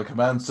beat someone like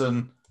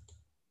Hermansen,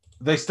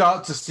 they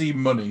start to see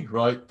money,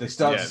 right? They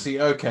start to see,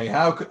 okay,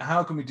 how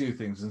can we do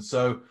things? And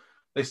so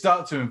they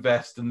start to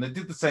invest, and they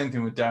did the same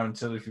thing with Darren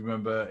Till. If you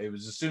remember, it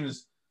was as soon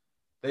as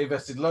they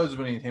invested loads of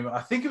money in him.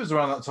 I think it was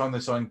around that time they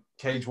signed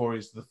Cage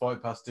Warriors to the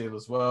Fight Pass deal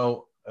as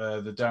well.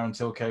 The Darren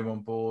Till came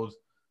on board.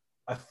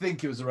 I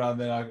think it was around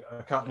then.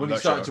 I can't. When he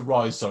started to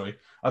rise, sorry.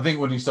 I think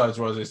when he started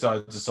to rise, they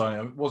started to sign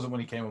him. It wasn't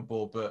when he came on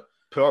board, but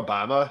poor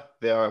Bama.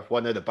 They are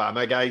one of the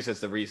Bama guys. Is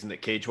the reason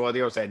that Cage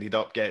Warriors ended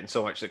up getting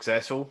so much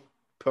successful.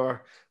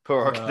 Poor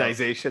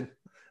organization.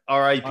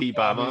 R.I.P.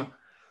 Bama.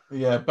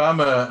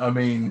 Bama. I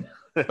mean.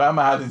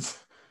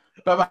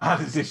 Bama had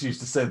his issues,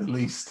 to say the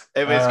least.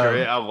 It was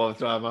great. I loved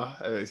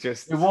Bama.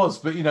 It was,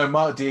 but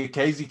Mark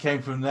Diakiese came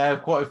from there.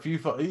 Quite a few.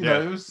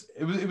 It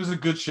was a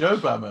good show.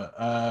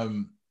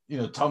 Bama.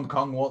 Tom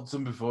Kong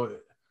Watson before.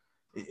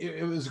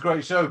 It was a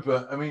great show,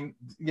 but I mean,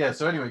 yeah.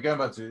 So anyway, going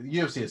back to it, the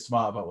UFC is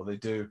smart about what they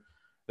do.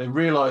 They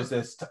realise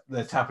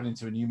they're tapping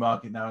into a new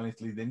market now in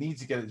Italy. They need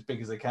to get it as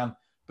big as they can,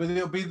 but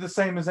it'll be the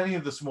same as any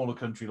of the smaller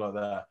country like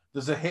that.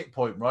 There's a hit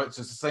point, right?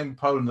 So it's the same in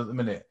Poland at the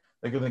minute.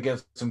 They're going to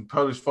get some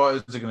Polish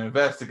fighters. They're going to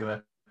invest. They're going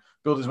to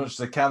build as much as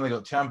they can. They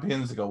got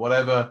champions. They got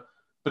whatever.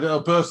 But it'll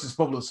burst its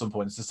bubble at some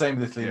point. It's the same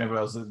with Italy and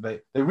everywhere else.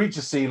 They reach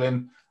a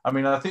ceiling. I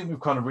mean, I think we've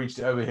kind of reached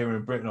it over here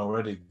in Britain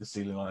already, the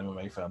ceiling on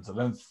MMA fans. I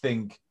don't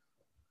think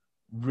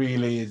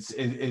really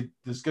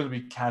there's going to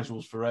be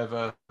casuals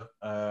forever.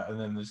 And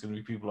then there's going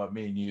to be people like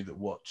me and you that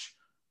watch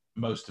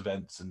most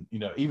events. And,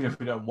 even if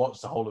we don't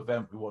watch the whole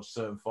event, we watch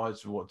certain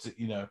fights. We watch,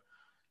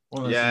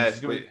 one of those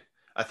things.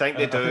 I think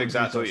they do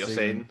exactly what you're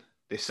saying.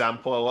 They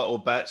sample a little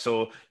bit.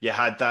 So you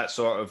had that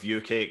sort of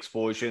UK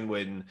explosion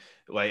when,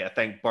 like, I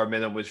think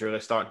Birmingham was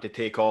really starting to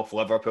take off.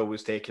 Liverpool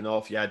was taking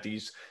off. You had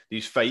these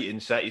fighting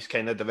cities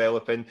kind of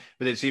developing.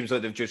 But it seems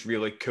like they've just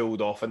really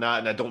cooled off on that.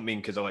 And I don't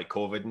mean because of like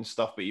COVID and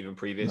stuff, but even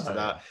previous to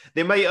that.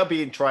 They might have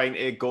been trying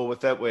to go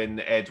with it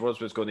when Edwards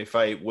was going to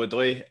fight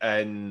Woodley.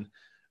 And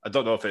I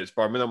don't know if it's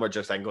Birmingham or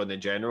just England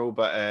in general.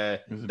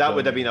 But that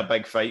would have been a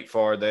big fight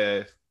for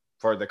the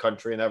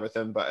country and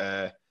everything.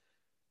 But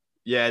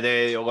yeah,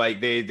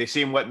 they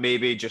seem like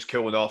maybe just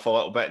cooling off a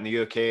little bit in the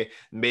UK.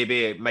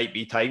 Maybe it might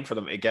be time for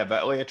them to give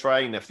Italy a try,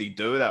 and if they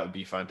do, that would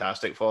be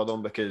fantastic for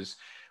them because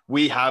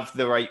we have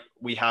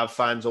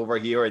fans over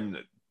here, and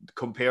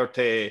compared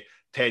to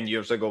 10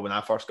 years ago when I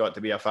first got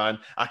to be a fan,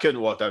 I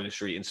couldn't walk down the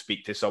street and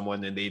speak to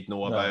someone and they'd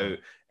know about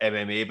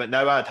MMA. But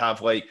now I'd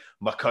have like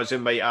my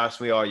cousin might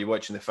ask me, "Are you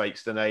watching the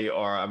fights tonight?"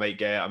 Or I might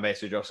get a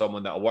message or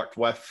someone that I worked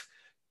with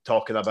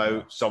talking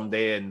about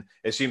someday, and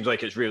it seems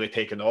like it's really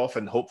taken off,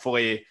 and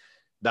hopefully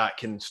that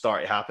can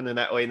start happening in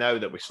Italy now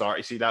that we start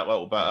to see that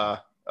little bit of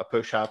a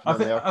push happening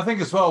there. I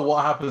think as well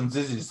what happens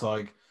is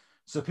like,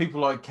 so people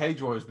like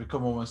Cage Warriors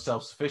become almost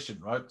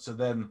self-sufficient, right? So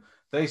then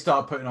they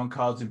start putting on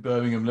cards in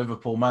Birmingham,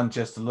 Liverpool,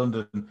 Manchester,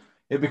 London.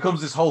 It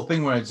becomes this whole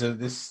thing where it's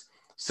this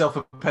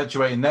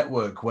self-perpetuating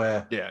network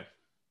where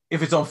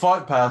if it's on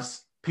Fight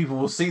Pass, people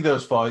will see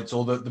those fights,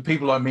 or the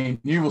people like me and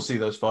you will see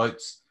those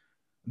fights.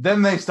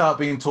 Then they start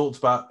being talked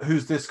about,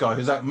 who's this guy?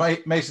 Who's that?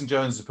 Mason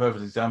Jones is a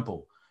perfect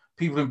example.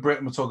 People in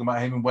Britain were talking about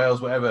him in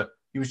Wales, whatever.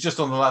 He was just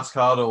on the last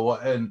card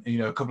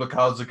a couple of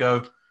cards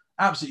ago.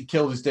 Absolutely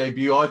killed his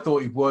debut. I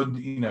thought he would,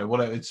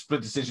 whatever. It's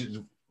split decisions,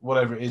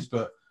 whatever it is.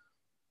 But,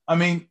 I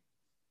mean,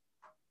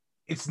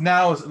 it's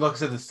now, like I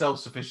said, the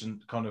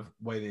self-sufficient kind of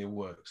way that it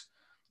works.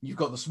 You've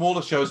got the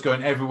smaller shows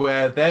going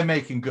everywhere. They're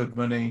making good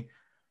money.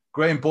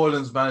 Graham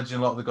Boylan's managing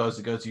a lot of the guys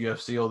that go to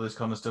UFC, all this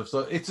kind of stuff. So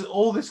it's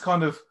all this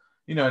kind of,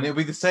 and it'll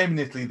be the same in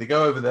Italy. They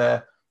go over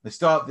there, they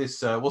start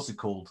this, what's it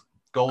called?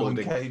 Golden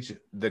Cage.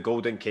 The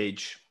Golden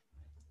Cage.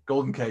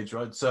 Golden Cage,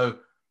 right? So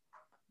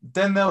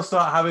then they'll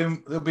start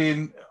having, it'll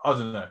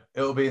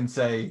be in,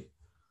 say,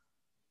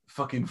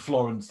 fucking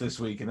Florence this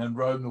week, and then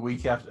Rome the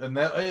week after, and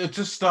it'll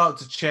just start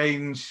to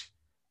change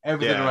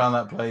everything around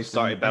that place.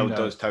 Started to build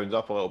those towns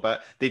up a little bit.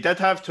 They did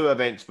have 2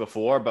 events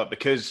before, but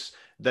because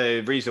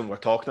the reason we're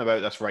talking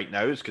about this right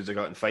now is because they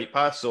got in Fight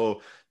Pass,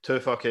 so 2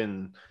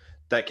 fucking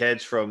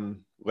dickheads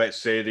from, let's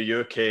say, the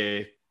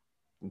UK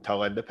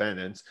until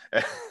independence.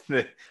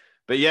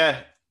 But yeah,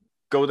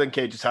 Golden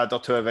Cage has had their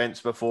 2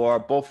 events before.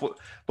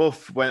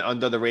 Both went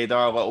under the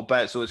radar a little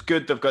bit, so it's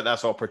good they've got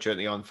this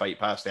opportunity on Fight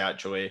Pass to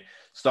actually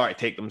start to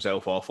take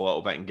themselves off a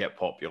little bit and get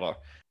popular.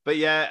 But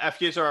yeah,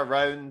 if you are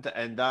around,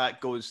 and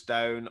that goes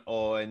down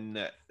on,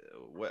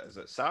 what is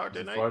it,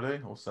 Saturday night?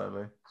 Friday or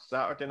Saturday?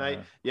 Saturday night.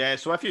 Yeah,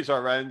 so if you're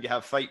around, you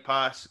have Fight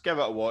Pass, give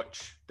it a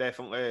watch.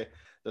 Definitely.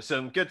 There's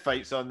some good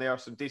fights on there,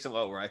 some decent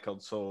little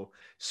records. So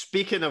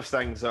speaking of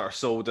things that are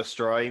soul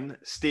destroying,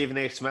 Stephen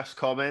A. Smith's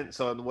comments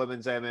on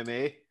women's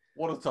MMA.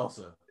 What a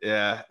tosser.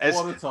 Yeah.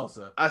 What a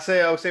tosser.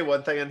 I'll say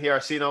one thing in here.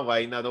 I've seen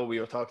online, I know we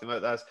were talking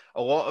about this.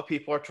 A lot of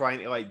people are trying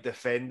to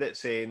defend it,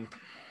 saying,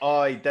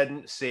 oh, he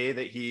didn't say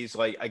that he's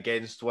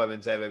against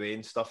women's MMA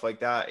and stuff like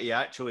that. He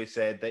actually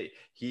said that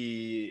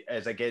he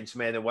is against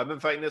men and women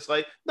fighting. It's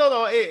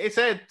no, he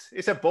said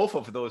both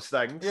of those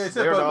things. Yeah, he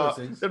said both of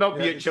those things. They're not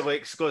mutually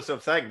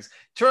exclusive things.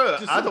 True,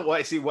 I don't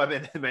want to see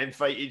women and men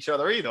fight each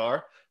other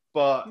either,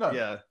 but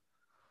yeah.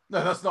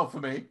 No, that's not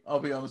for me. I'll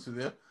be honest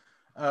with you.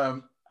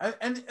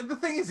 And the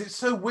thing is, it's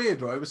so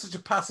weird, right? It was such a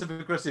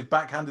passive-aggressive,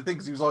 backhanded thing,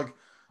 because he was like,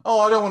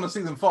 oh, I don't want to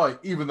see them fight,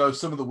 even though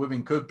some of the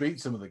women could beat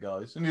some of the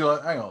guys. And you're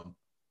like, hang on.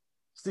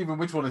 Stephen,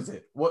 which one is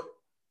it? What?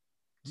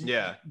 Do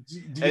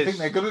you think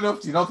they're good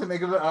enough? Do you not think they're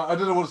good enough? I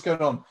don't know what's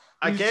going on.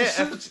 I get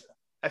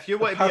if you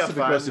want to be a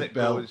fan that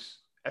goes,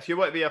 if you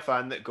want to be a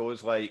fan that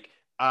goes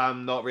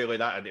I'm not really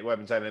that into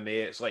women's MMA.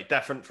 It's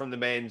different from the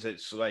men's.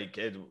 It's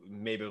it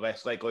maybe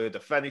less likelihood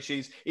of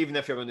finishes. Even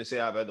if you're going to say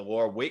that about the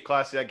lower weight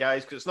classes of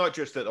guys, because it's not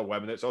just that they're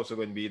women. It's also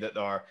going to be that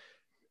they're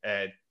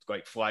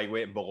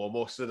flyweight and below,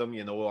 most of them,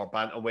 or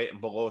bantamweight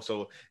and below.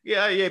 So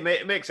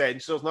it makes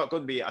sense. There's not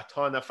going to be a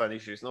ton of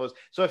finishes.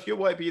 So if you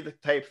want to be the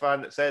type of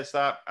fan that says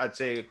that, I'd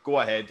say go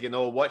ahead.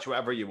 Watch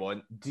whatever you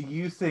want. Do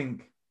you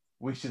think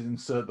we should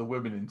insert the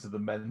women into the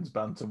men's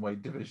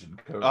bantamweight division?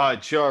 Oh,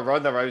 sure.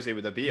 Ronda Rousey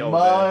would have beat all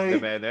the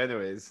men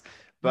anyways.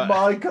 But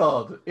my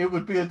God, it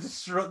would be a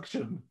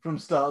destruction from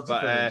start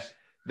to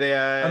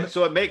finish.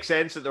 So it makes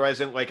sense that there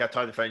isn't a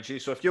ton of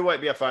finishes. So if you want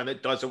to be a fan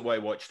that doesn't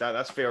want to watch that,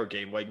 that's fair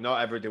game.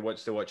 Not everybody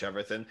wants to watch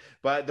everything.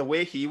 But the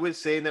way he was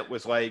saying it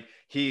was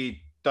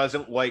he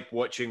doesn't like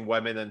watching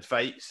women in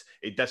fights.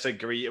 He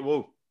disagreed.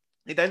 Well,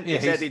 he didn't. He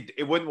said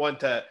he wouldn't want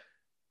to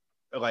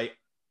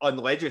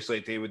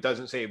unlegislated. He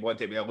doesn't say he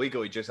wanted it to be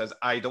illegal. He just says,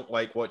 I don't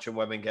like watching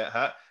women get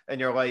hit. And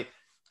you're like,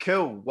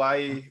 cool.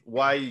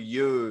 Why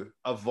you,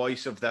 a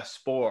voice of this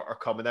sport, are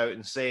coming out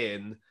and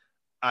saying,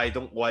 I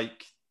don't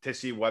like to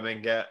see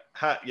women get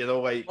hit? By the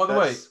way,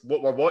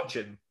 what we're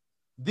watching.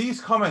 These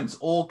comments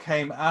all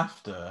came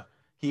after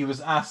he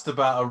was asked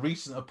about a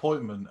recent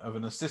appointment of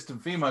an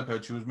assistant female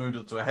coach who was moved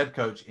up to a head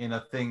coach in, I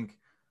think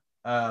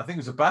it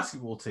was a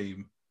basketball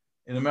team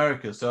in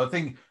America. So I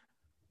think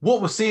what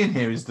we're seeing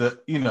here is that,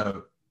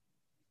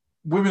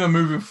 women are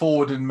moving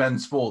forward in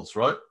men's sports,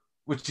 right?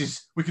 Which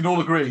is, we can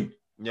all agree,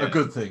 a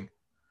good thing.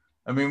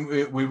 I mean,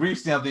 we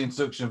recently had the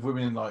introduction of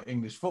women in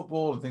English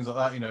football and things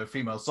like that,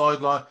 female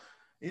sideline,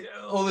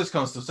 all this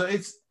kind of stuff. So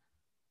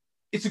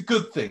it's a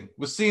good thing.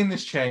 We're seeing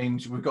this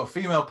change. We've got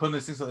female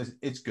pundits, things like this.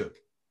 It's good.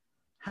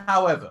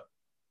 However,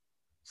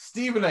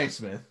 Stephen A.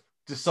 Smith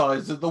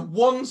decides that the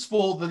one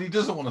sport that he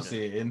doesn't want to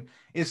see it in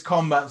is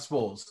combat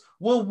sports.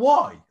 Well,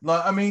 why?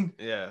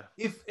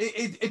 If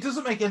it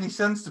doesn't make any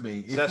sense to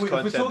me. If we're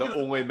talking that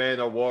only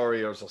men are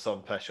warriors or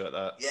some pish like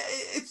that. Yeah,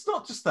 it's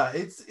not just that.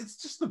 It's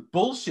just the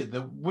bullshit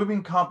that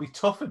women can't be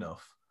tough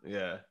enough.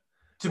 Yeah.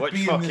 To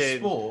be in this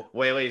sport.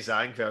 Weili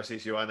Zhang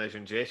versus Joanna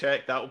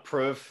Jędrzejczyk. That'll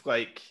prove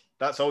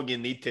that's all you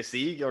need to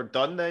see. You're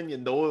done then. You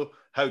know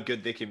how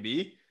good they can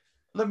be.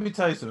 Let me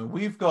tell you something.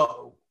 We've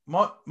got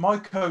my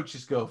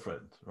coach's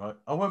girlfriend, right?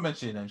 I won't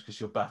mention your names because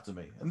she'll batter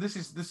me. And this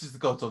is the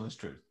God's honest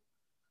truth.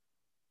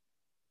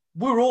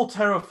 We're all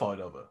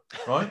terrified of her,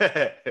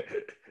 right?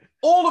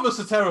 All of us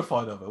are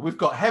terrified of her. We've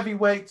got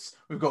heavyweights,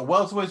 we've got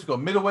welterweights, we've got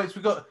middleweights,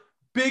 we've got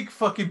big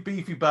fucking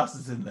beefy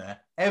bastards in there.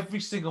 Every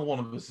single one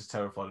of us is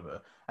terrified of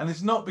her. And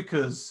it's not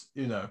because,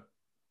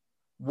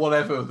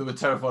 whatever, that we're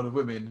terrified of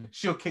women.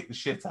 She'll kick the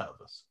shit out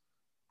of us.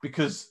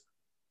 Because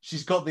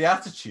she's got the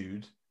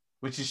attitude,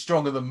 which is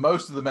stronger than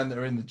most of the men that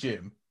are in the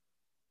gym.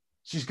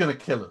 She's going to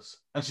kill us.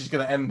 And she's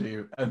going to end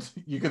you. And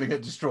you're going to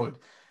get destroyed.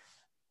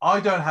 I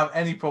don't have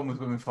any problem with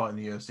women fighting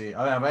the UFC.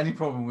 I don't have any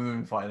problem with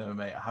women fighting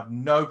MMA. I have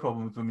no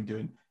problem with women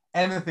doing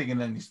anything in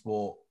any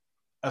sport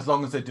as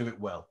long as they do it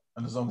well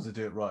and as long as they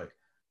do it right.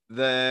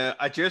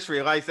 I just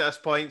realised at this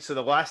point, so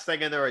the last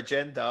thing in our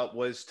agenda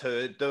was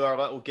to do our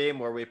little game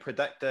where we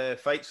predict the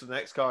fights for the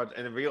next card,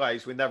 and I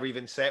realised we never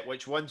even set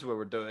which ones we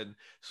were doing.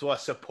 So I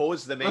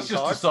suppose the main Let's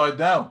just card. decide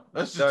now.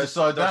 Let's just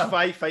decide now. There's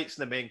 5 fights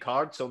in the main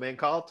card, so main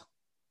card.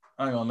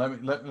 Hang on,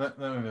 let me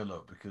have a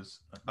look because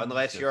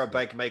unless you're a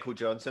big Michael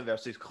Johnson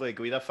versus Clay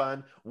Guida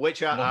fan,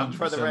 which I am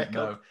for the record.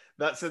 No.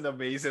 That's an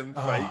amazing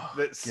fight.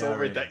 That's Gary. So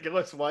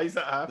ridiculous. Why is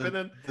that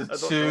happening?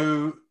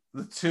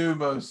 The two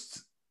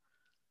most.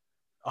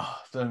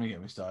 Don't even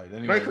get me started.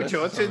 Anyway, Michael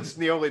Johnson's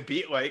nearly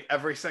beat like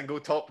every single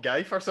top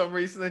guy for some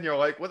reason, and you're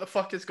like, what the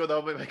fuck is going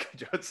on with Michael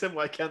Johnson?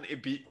 Why can't he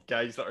beat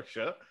guys that are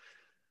shit?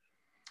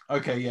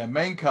 Okay, yeah,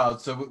 main card.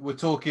 So we're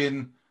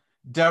talking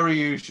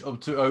Dariush up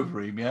to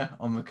Overeem, yeah,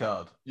 on the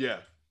card.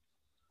 Yeah.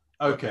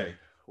 Okay.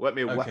 Let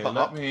me whip it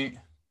up.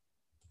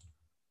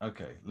 I've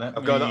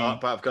got it up,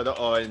 but I've got it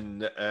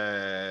on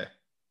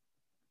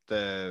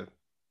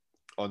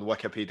on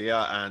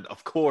Wikipedia, and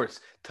of course,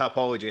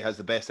 Tapology has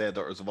the best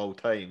editors of all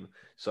time,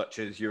 such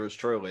as yours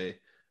truly,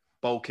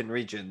 Balkan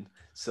Region.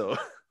 So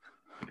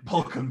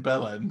Balkan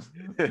Bellend,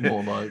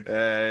 more like.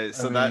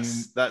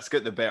 That's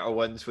got the better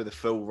ones with the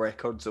full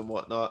records and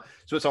whatnot.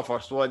 So it's our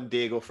first one: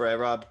 Diego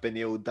Ferreira,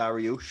 Benil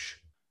Dariush.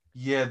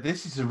 Yeah,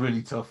 this is a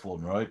really tough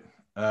one, right?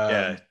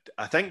 Yeah,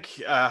 I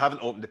think I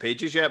haven't opened the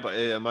pages yet, but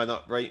am I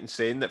not right in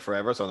saying that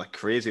Ferreira's on a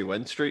crazy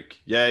win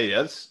streak? Yeah, he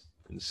is.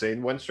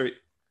 Insane win streak.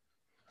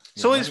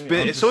 Yeah, so is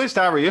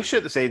Dariush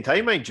at the same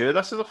time, mind you.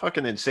 This is a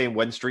fucking insane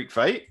win streak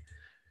fight.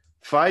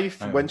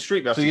 5 win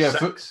streak versus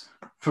 6.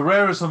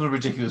 Ferreira's on a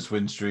ridiculous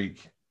win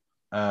streak,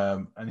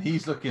 and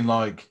he's looking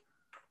like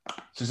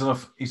he's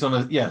on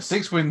a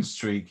 6 win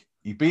streak.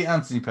 He beat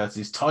Anthony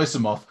Pettis,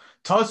 Tyson Moff.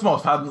 Tyson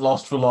Moff hadn't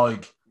lost for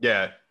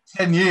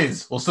 10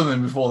 years or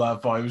something before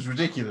that fight. It was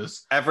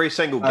ridiculous. Every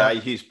single guy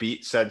he's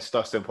beat since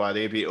Dustin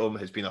Poirier beat him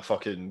has been a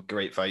fucking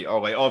great fight.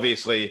 Or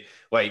obviously,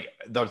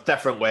 there's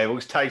different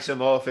levels. Tyson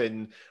Moff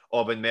and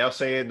Aubin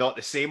Mercier, not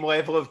the same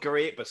level of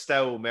great, but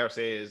still,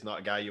 Mercier is not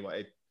a guy you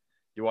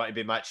want to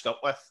be matched up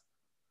with.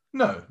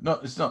 No,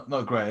 it's not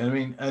great.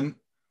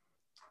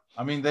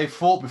 I mean, they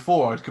fought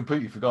before. I'd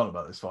completely forgotten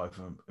about this fight.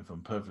 If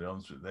I'm perfectly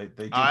honest with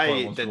you,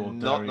 I did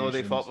not know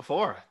they fought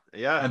before.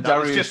 Yeah, and that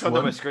Dariush was just on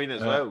my screen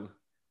as well.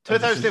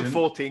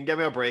 2014. Give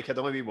me a break. I'd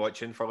only been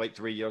watching for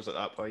 3 years at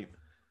that point.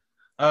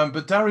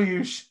 But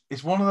Dariush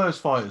is one of those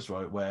fighters,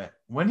 right, where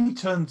when he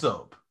turns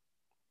up,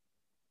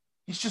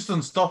 he's just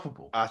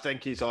unstoppable. I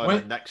think he's on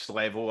the next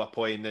level of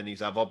point than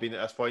he's ever been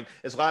at this point.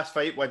 His last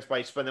fight went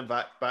by spinning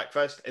back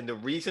fist, and the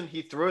reason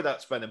he threw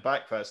that spinning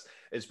back fist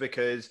is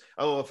because,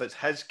 I don't know if it's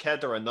his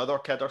kid or another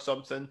kid or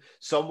something,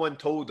 someone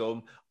told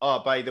him,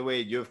 by the way,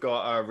 you've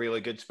got a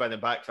really good spinning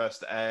back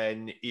fist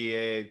in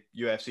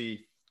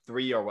UFC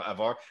 3 or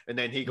whatever, and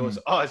then he goes,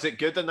 is it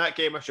good in that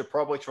game? I should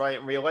probably try it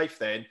in real life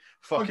then.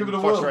 Fucking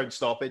first round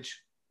stoppage.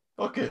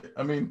 Fuck it.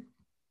 I mean,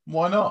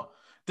 why not?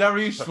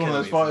 Dariush is one of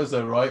those fighters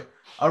though, right?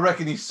 I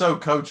reckon he's so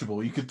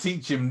coachable. You could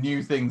teach him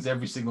new things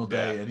every single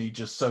day and he'd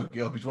just soak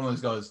it up. He's one of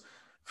those guys.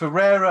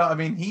 Ferreira, I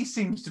mean, he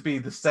seems to be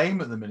the same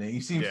at the minute.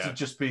 He seems to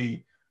just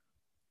be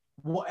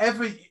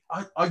whatever.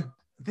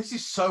 This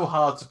is so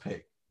hard to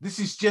pick. This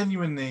is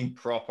genuinely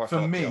proper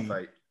for me.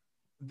 Fight.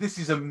 This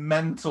is a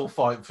mental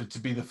fight to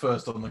be the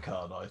first on the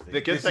card, I think. The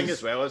good thing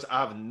as well is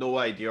I have no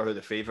idea who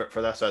the favourite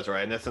for this is or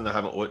anything. I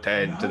haven't looked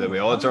into the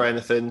odds or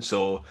anything.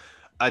 So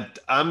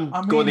I'm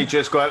going to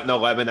just go out on a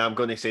limb and I'm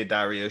going to say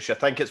Dariush. I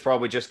think it's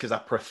probably just because I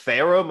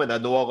prefer him and I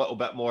know a little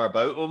bit more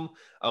about him.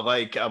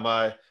 I'm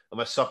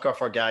a sucker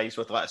for guys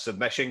with a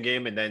submission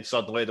game and then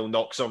suddenly they'll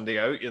knock somebody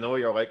out.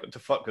 You're like, what the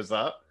fuck was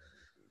that?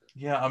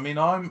 Yeah, I mean,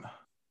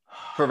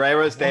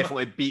 Pereira's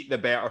definitely beat the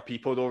better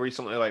people though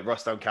recently, like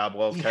Rustam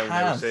Kabalov, Kevin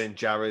Wilson,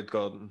 Jared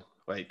Gordon.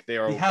 They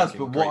are all. He has,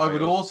 but what I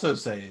would fighters. Also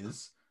say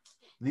is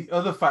the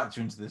other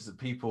factor into this that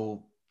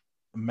people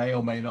may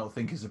or may not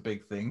think is a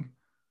big thing,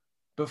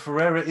 but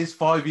Ferreira is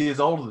 5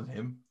 years older than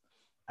him,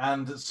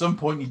 and at some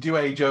point you do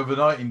age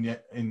overnight in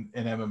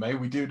MMA.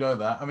 We do know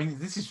that. I mean,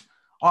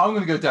 I'm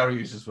going to go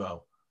Dariush as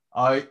well.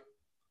 I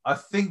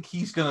think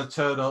he's going to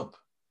turn up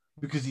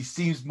because he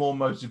seems more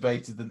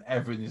motivated than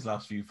ever in his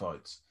last few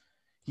fights.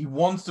 He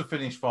wants to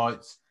finish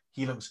fights.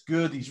 He looks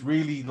good. He's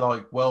really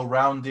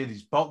well-rounded.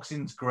 His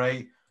boxing's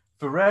great.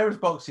 Ferreira's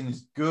boxing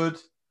is good.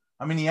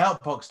 I mean, he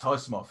outboxed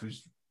Tyson,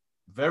 who's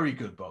very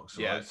good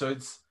boxer. Yeah. Right? So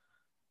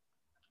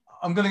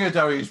I'm going to go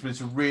Dariush, but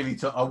it's a really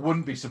tough. I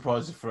wouldn't be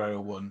surprised if Ferreira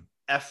won.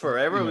 If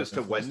Ferreira was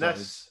to win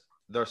this,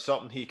 there's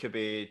something he could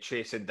be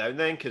chasing down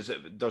then, because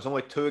there's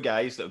only 2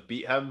 guys that have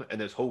beat him in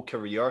his whole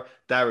career,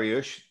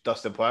 Dariush,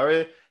 Dustin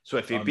Poirier. So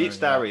if he beats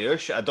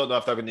Dariush, I don't know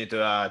if they're going to do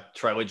a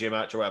trilogy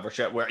match or whatever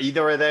shit, where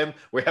either of them,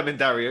 where him and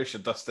Dariush or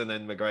Dustin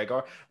and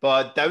McGregor.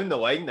 But down the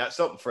line, that's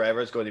something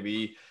Ferreira's going to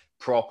be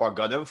proper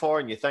gunning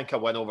for. And you think a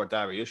win over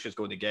Dariush is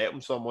going to get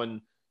him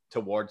someone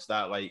towards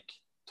that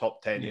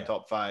top 10 and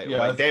top 5.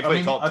 Yeah,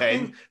 definitely top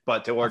 10,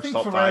 but towards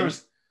top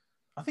 5.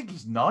 I think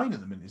he's 9 at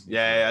the minute, isn't he?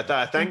 Yeah,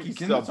 I think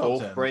they're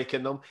both 10.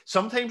 breaking them.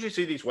 Sometimes you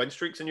see these win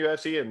streaks in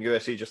UFC and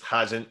UFC just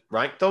hasn't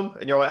ranked them.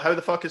 And you're like, how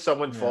the fuck has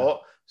someone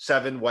fought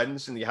 7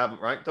 wins and you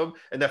haven't ranked them?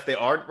 And if they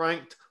aren't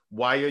ranked,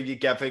 why are you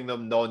giving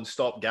them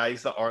non-stop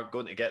guys that aren't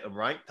going to get them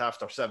ranked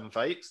after 7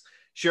 fights?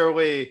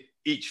 Surely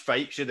each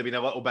fight should have been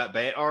a little bit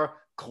better,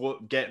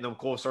 getting them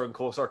closer and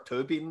closer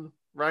to being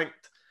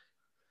ranked.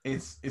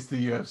 It's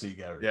the UFC,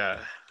 Gary. Yeah.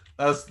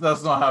 That's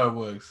not how it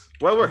works.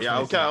 Well,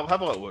 I'll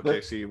have a little look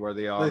to see where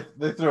they are.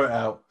 They threw it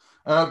out.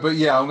 But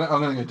yeah, I'm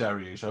going to go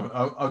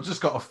Dariush. I've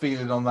just got a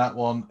feeling on that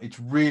one. It's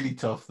really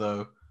tough,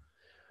 though.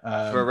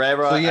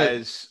 Ferreira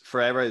is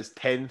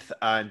 10th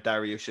and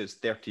Dariush is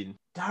 13th.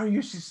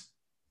 Dariush is,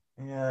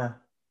 yeah.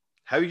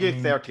 How are you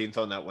 13th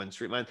on that win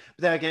streak, man?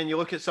 But then again, you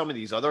look at some of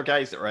these other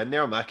guys that are in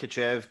there,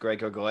 Makachev,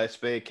 Gregor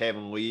Gillespie,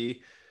 Kevin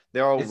Lee,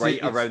 they're all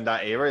around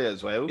that area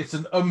as well. It's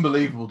an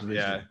unbelievable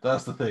division. Yeah.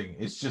 That's the thing.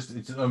 It's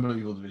an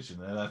unbelievable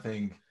division. And I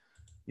think,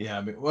 yeah,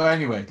 I mean, well,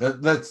 anyway,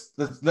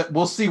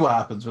 we'll see what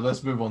happens, but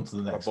let's move on to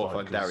the next We're both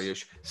fight. on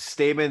Dariush.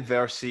 Stamen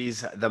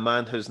versus the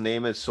man whose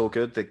name is so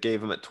good that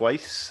gave him it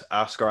twice,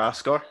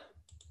 Askar.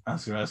 I'm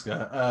going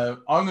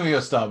to go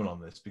Stamen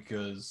on this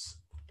because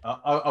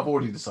I've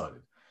already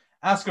decided.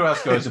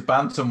 Askar is a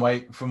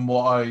bantamweight from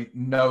what I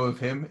know of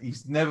him.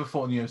 He's never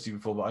fought in the UFC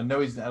before, but I know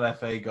he's an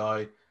LFA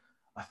guy.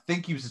 I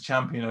think he was a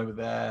champion over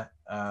there.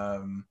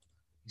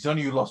 He's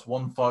only lost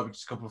 1 fight, which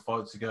is a couple of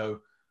fights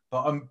ago.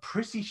 But I'm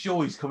pretty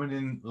sure he's coming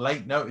in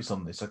late notice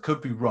on this. I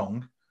could be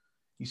wrong.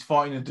 He's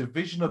fighting a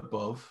division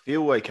above.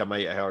 Feel like I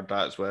might have heard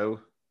that as well.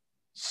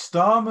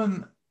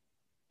 Starman,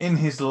 in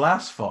his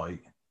last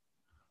fight,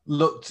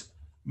 looked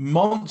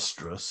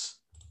monstrous.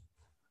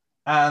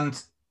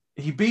 And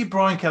he beat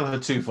Brian Kelleher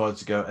 2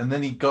 fights ago. And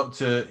then he got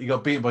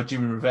beaten by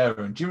Jimmy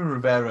Rivera. And Jimmy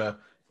Rivera,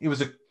 it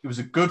was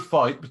a good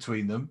fight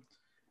between them.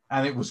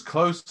 And it was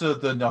closer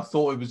than I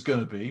thought it was going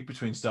to be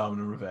between Starman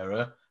and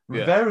Rivera.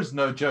 Rivera's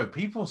no joke.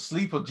 People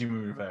sleep on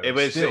Jimmy Rivera.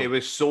 It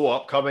was so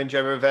upcoming,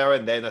 Jimmy Rivera,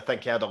 and then I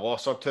think he had a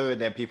loss or 2, and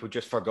then people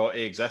just forgot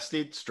he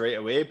existed straight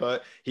away.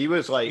 But he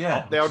was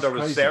up there. There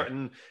was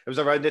it was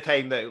around the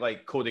time that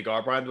like Cody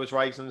Garbrandt was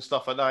rising and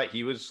stuff like that.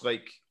 He was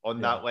like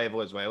on that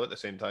level as well at the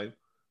same time.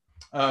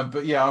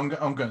 But yeah, I'm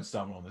going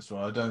Starman on this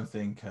one. I don't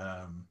think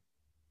I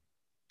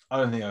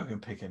can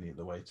pick any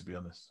other way, to be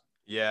honest.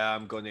 Yeah,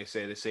 I'm going to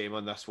say the same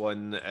on this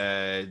one.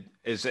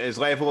 His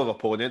level of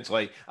opponents,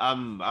 like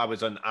I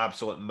was an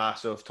absolute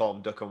massive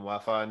Tom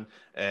Duquesnoy fan,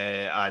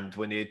 and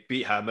when he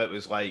beat him, it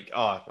was like,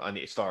 oh, I need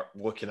to start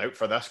looking out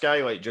for this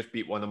guy. Like, just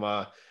beat one of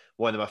my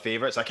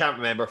favorites. I can't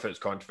remember if it was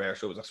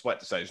controversial. It was a split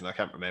decision. I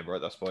can't remember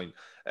at this point.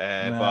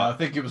 But I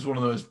think it was one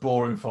of those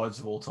boring fights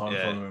of all time,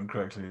 if I remember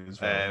correctly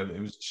as well.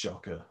 It was a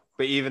shocker.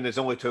 But even there's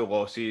only 2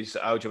 losses: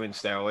 Aljamain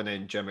Sterling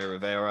and Jimmy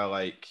Rivera.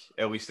 Like,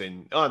 at least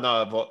in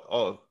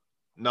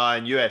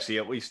in UFC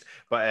at least.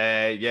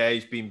 But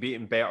he's been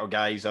beating better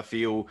guys. I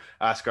feel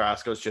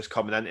Askar's just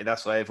coming into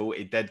this level.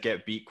 He did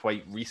get beat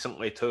quite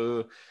recently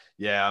too.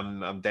 Yeah,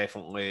 I'm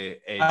definitely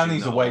edging. And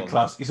he's a weight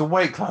class. He's a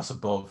weight class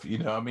above. You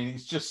know, I mean,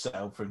 it's just set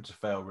up for him to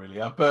fail,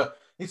 really. But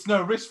it's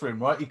no risk for him,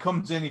 right? He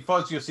comes in, he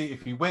fights UFC.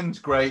 If he wins,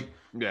 great.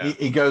 Yeah.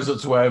 He goes up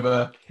to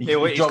wherever. He's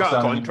got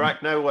a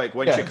contract now. Like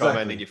once you come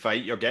in and you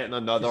fight, you're getting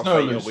another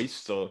fight at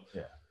least. So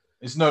yeah,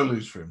 it's no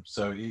lose for him.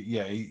 So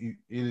yeah, it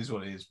is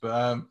what it is.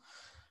 But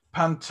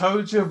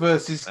Pantoja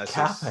versus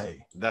Cape.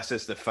 This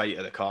is the fight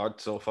of the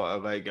card so far.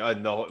 Like,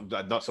 no,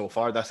 not so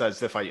far. This is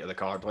the fight of the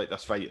card. Like,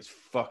 this fight is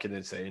fucking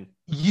insane.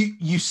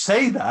 You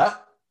say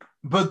that,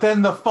 but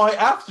then the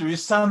fight after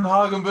is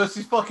Sandhagen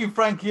versus fucking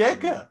Frankie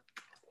Edgar.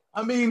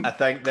 I mean, I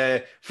think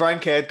the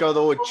Frank Edgar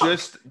though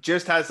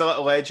just has a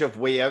little edge of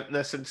way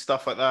outness and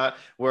stuff like that.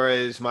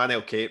 Whereas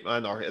Manel Cape,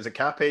 or is it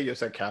Cape? You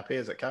said Cape?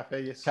 Is it Cape?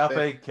 Yes.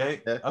 Cape.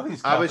 Yeah. I think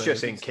it's Cape. I was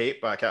just saying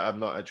Cape, but I'm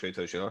not actually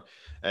too sure.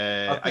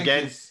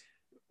 There's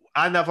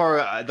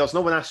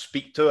no one I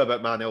speak to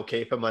about Manel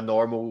Cape in my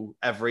normal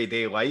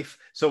everyday life.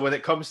 So when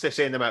it comes to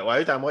saying them out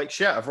loud, I'm like,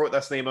 shit, I've wrote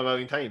this name a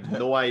million times.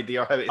 No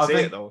idea how to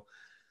say it though.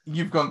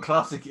 You've gone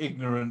classic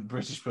ignorant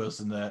British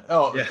person there.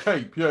 Oh, yeah.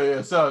 Cape.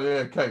 Yeah. So,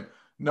 yeah, Cape.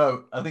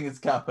 No, I think it's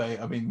Cape.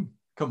 I mean,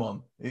 come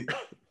on.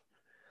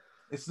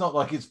 It's not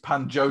like it's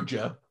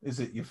Panjoja, is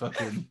it, you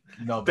fucking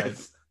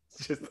knobhead?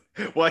 Just,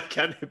 why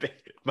can't it be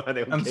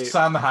Manel Cape? And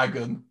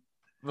Sandhagen.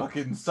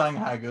 Fucking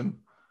Sandhagen.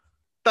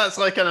 That's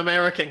like an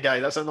American guy.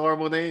 That's a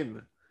normal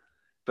name.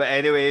 But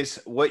anyways,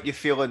 what you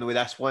feeling with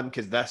this one?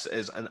 Because this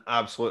is an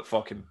absolute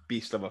fucking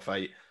beast of a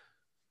fight.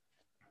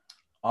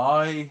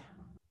 I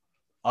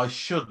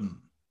shouldn't,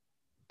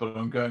 but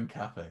I'm going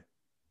Cafe.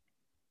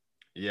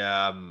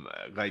 Yeah,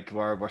 like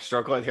we're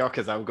struggling here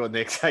because I'm going the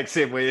exact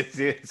same way as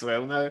you as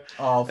well now.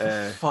 Oh,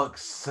 for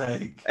fuck's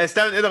sake! It's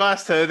down to the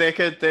last 2. They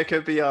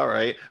could be all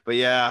right, but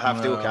yeah, I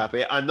have to go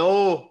Cappy. I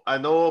know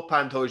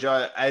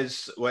Pantoja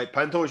is like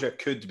Pantoja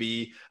could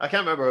be. I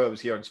can't remember who I was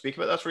here and speak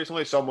about this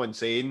recently. Someone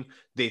saying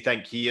they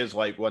think he is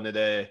like one of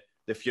the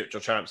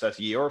future champs this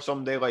year or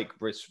somebody like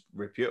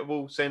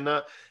reputable saying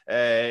that.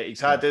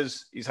 He's had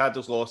his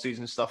losses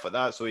and stuff like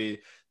that, so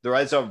there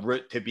is a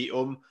route to beat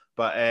him.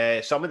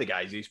 But some of the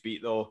guys he's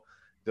beat, though,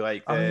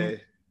 like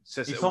Oka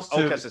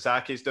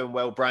Sasaki's doing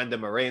well.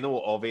 Brandon Moreno,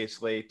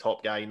 obviously,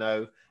 top guy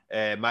now.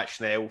 Matt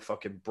Schnell,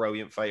 fucking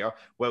brilliant fighter.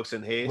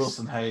 Wilson Hayes,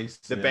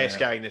 the yeah. best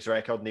guy in his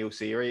record, Neil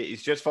Seary.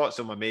 He's just fought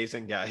some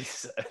amazing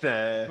guys.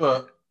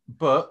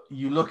 But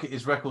you look at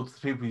his record to the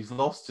people he's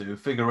lost to,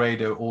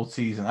 Figueiredo,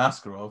 Ortiz, and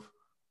Askarov,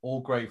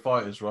 all great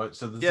fighters, right?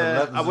 So there's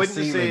I wouldn't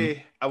a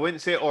ceiling. I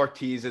wouldn't say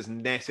Ortiz is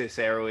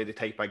necessarily the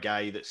type of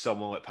guy that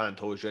someone like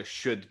Pantoja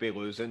should be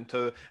losing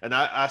to, and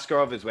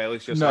Askarov as well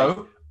is just like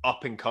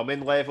up and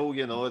coming level,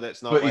 you know.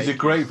 That's not. But he's a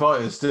great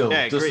fighter still.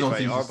 Yeah, Dustin great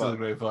Ortiz fighter, is still a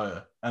great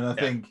fighter, and I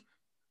think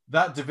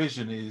that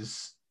division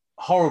is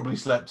horribly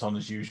slept on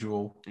as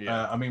usual.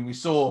 Yeah. I mean, we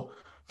saw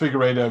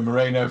Figueiredo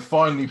Moreno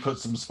finally put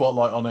some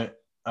spotlight on it.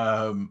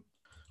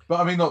 But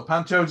I mean, look,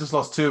 Pancho just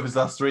lost 2 of his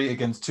last 3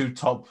 against 2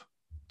 top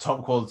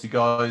quality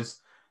guys.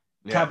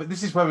 Yeah.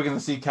 This is where we're going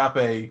to see Cape.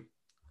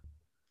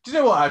 Do you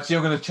know what? Actually,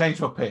 I'm going to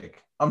change my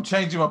pick. I'm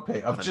changing my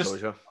pick.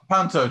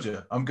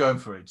 Pantoja. I'm going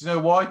for it. Do you know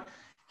why?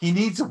 He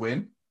needs a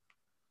win.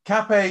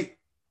 Cape,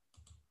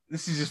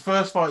 this is his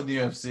first fight in the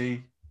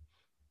UFC.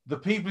 The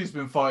people he's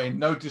been fighting,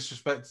 no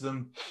disrespect to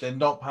them, they're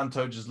not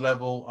Pantoja's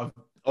level.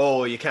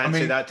 You can't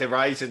say that to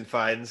Ryzen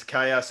fans.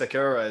 Kaya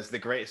Sakura is the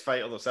greatest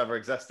fighter that's ever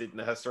existed in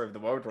the history of the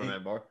world,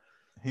 remember?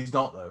 He's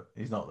not, though.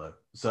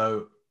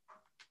 So,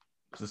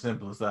 it's as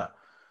simple as that.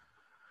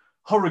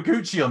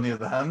 Horiguchi, on the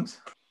other hand,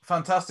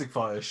 fantastic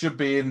fighter. Should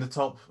be in the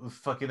top of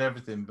fucking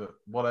everything, but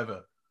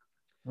whatever.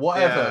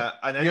 Yeah,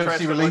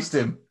 UFC released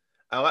him.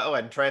 A little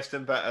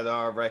interesting bit of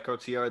our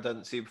records here I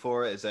didn't see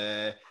before is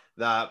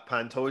that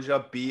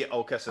Pantoja beat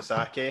Ulka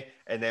Sasaki,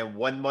 and then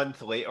 1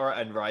 month later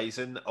in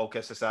Ryzen,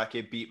 Ulka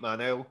Sasaki beat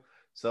Manuel.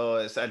 So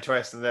it's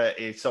interesting that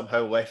he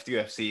somehow left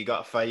UFC,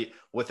 got a fight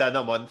within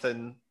a month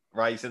in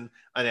Ryzen,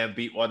 and then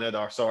beat one of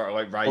our sort of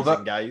like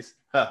Ryzen guys.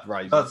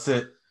 Ryzen.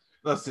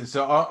 That's it.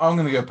 So I'm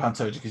going to go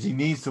Pantoja because he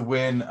needs to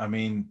win. I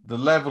mean, the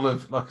level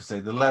of, like I say,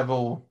 the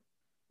level.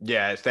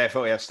 Yeah, it's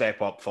definitely a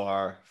step up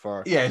for.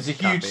 Yeah, it's a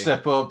huge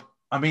step up.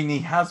 I mean, he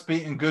has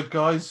beaten good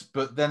guys,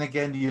 but then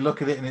again, you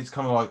look at it and it's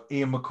kind of like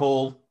Ian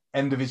McCall,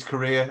 end of his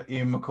career.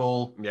 Ian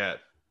McCall. Yeah.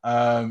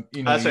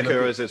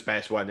 Asakura's his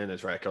best win in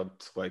his record,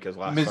 like his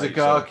last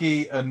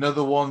Mizugaki, fight, so.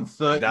 Another one,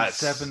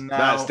 37 now.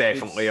 That's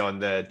definitely on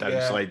the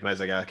downslide,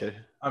 Mizugaki.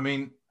 I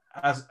mean,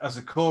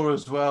 Asakura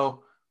as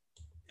well.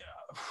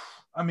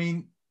 I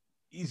mean,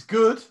 he's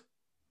good,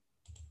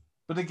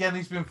 but again,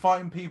 he's been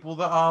fighting people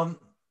that aren't.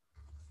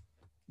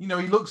 He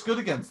looks good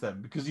against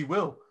them because he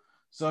will.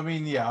 So I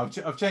mean, yeah,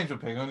 I've changed my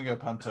pick. I'm going to go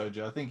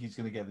Pantoja. I think he's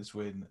going to get this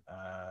win.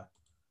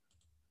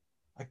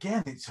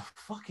 Again, it's a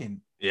fucking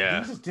these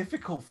are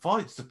difficult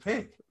fights to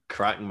pick.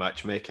 Cracking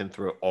matchmaking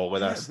through all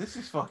of this. This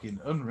is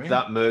fucking unreal.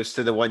 That moves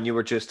to the one you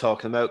were just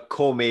talking about,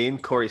 co-main,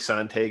 Corey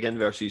Sandhagen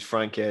versus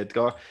Frankie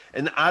Edgar.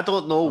 And I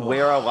don't know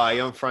where I lie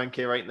on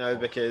Frankie right now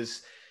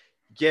because,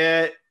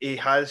 yeah, he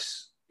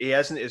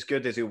isn't as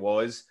good as he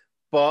was,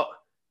 but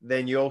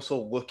then you also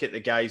look at the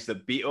guys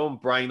that beat him,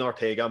 Brian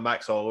Ortega,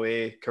 Max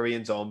Holloway,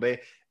 Korean Zombie.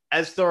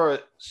 Is there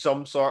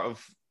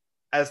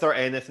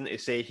anything to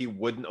say he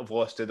wouldn't have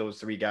lost to those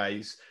 3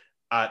 guys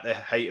at the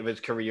height of his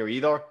career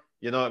either?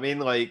 You know what I mean?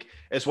 Like,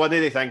 it's one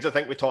of the things, I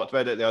think we talked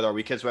about it the other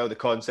week as well, the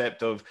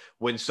concept of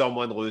when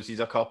someone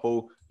loses a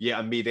couple, you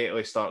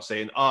immediately start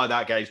saying,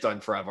 that guy's done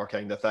forever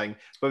kind of thing.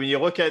 But when you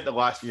look at the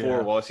last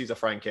 4 losses of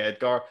Frankie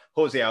Edgar,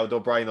 Jose Aldo,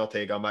 Brian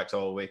Ortega, Max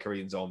Holloway,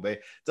 Korean Zombie,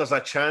 there's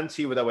a chance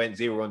he would have went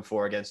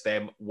 0-4 against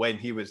them when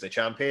he was the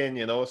champion,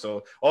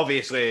 So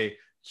obviously,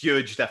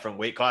 huge different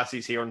weight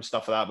classes here and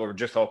stuff like that, but we're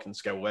just talking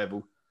skill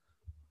level.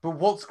 But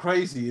what's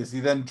crazy is he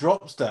then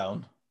drops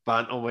down.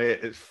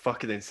 Bantamweight, it's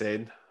fucking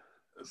insane.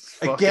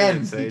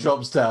 He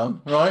drops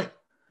down, right?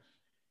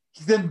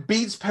 He then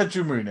beats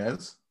Pedro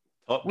Munez,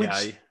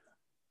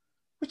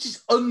 which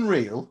is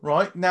unreal,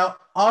 right? Now,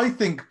 I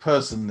think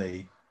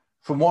personally,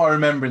 from what I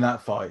remember in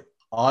that fight,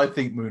 I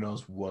think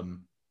Munez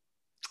won.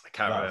 I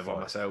can't remember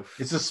myself.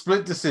 It's a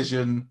split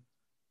decision.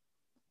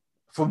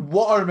 From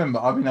what I remember,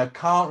 I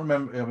can't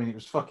remember. It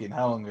was fucking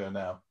how long ago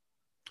now?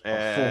 4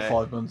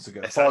 or 5 months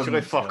ago. It's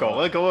actually fuck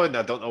all ago, and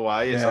I don't know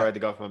why. It's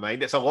already got off my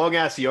mind. It's a long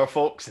ass year,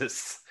 folks.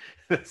 It's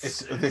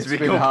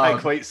been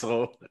hard. Quite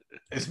slow.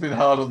 It's been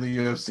hard on the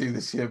UFC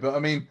this year, but I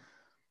mean,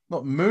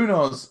 look,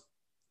 Munez.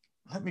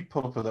 Let me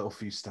pull up a little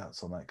few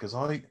stats on that because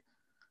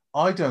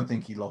I don't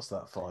think he lost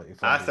that fight.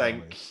 I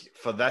think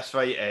for this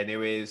fight,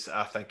 anyways,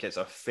 I think it's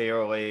a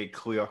fairly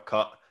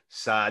clear-cut,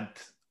 sad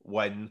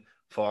win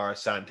for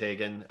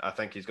Sandhagen. I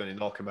think he's going to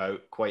knock him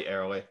out quite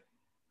early.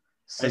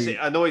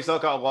 I know he's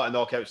not got a lot of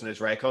knockouts in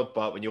his record,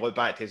 but when you look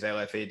back to his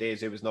LFA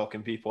days, he was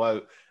knocking people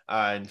out.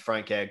 And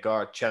Frank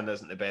Edgar, chin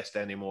isn't the best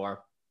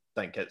anymore.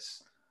 I think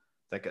it's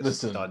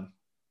done.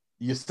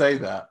 You say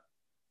that,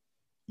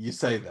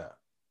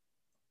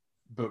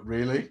 but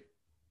really,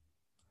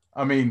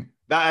 I mean,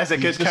 that is a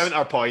good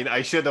counterpoint.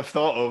 I should have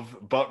thought of,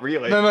 but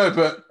really,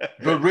 but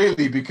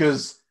really,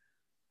 because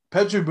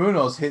Pedro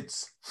Munez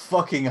hits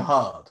fucking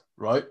hard,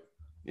 right?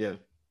 Yeah,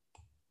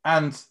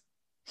 and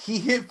he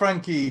hit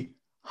Frankie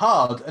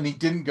hard, and he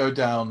didn't go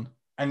down,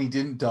 and he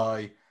didn't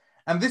die.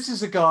 And this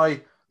is a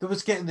guy that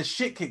was getting the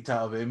shit kicked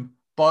out of him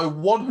by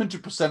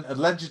 100%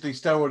 allegedly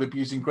steroid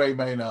abusing Gray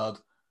Maynard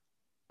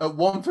at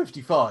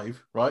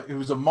 155, right, who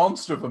was a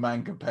monster of a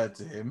man compared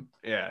to him,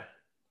 Yeah.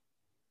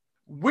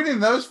 winning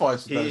those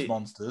fights with those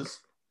monsters,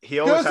 he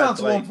always goes down had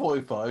to like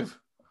 145.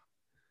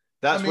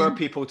 that's where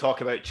people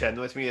talk about chin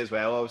with me as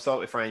well. I was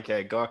talking with Frank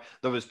Edgar.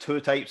 There was two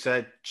types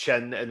of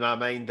chin in my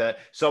mind. That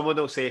someone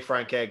will say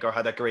Frank Edgar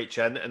had a great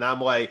chin, and I'm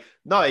like,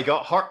 no, he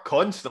got hurt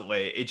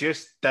constantly. He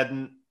just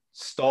didn't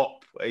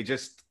stop. He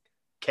just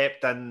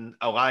kept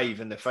alive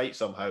in the fight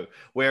somehow.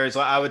 Whereas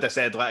like I would have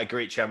said like a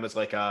great chin was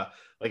like a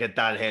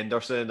Dan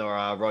Henderson or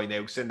a Roy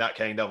Nelson, that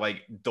kind of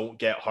like don't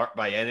get hurt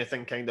by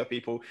anything kind of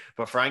people.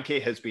 But Frankie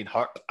has been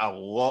hurt a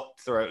lot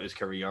throughout his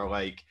career.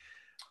 Like,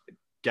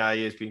 guy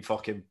has been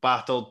fucking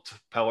battered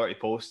pillar to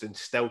post and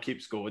still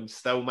keeps going,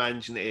 still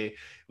managing to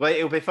like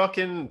he'll be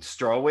fucking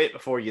strawweight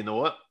before you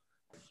know it.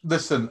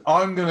 Listen,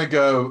 I'm gonna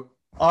go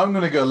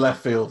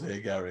left field here,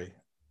 Gary.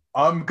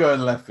 I'm going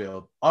left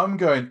field. I'm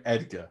going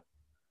Edgar.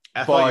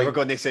 I thought you were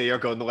going to say you're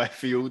going left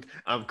field.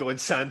 I'm going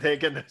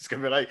Sandhagen. It's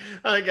going to be like,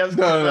 I think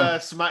I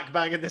was smack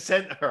bang in the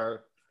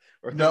centre.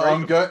 No,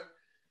 right.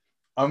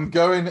 I'm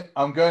going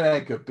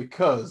Edgar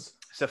because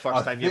it's the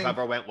first time you've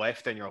ever went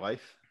left in your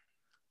life.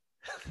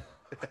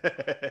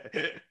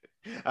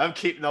 I'm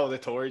keeping all the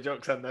Tory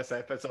jokes in this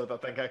episode. I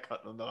think I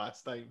cut them the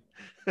last time.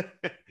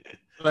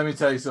 Let me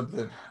tell you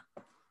something.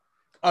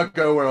 I'll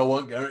go where I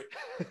want, Gary.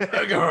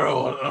 I'll go where I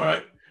want, all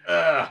right?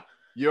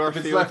 Your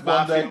field,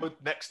 my field,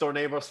 next door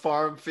neighbour's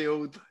farm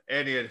field,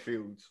 any of the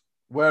fields.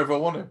 Wherever I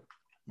want to.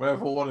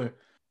 Wherever I want to.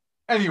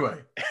 Anyway.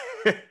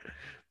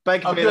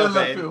 Big main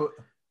event.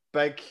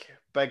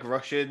 Big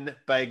Russian,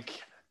 big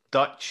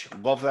Dutch.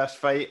 Love this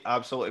fight.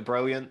 Absolutely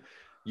brilliant.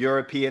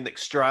 European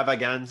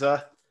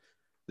extravaganza.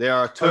 There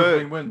are two.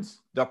 Overeem wins.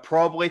 They're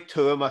probably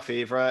two of my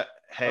favourite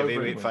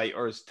heavyweight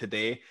fighters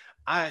today.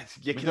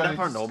 You can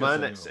never know,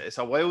 man. It's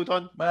a wild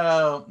one.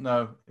 Well,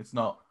 no, it's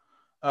not.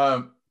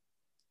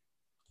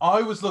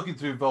 I was looking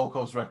through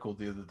Volkov's record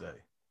the other day.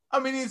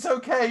 I mean, it's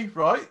okay,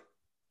 right?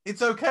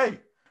 It's okay.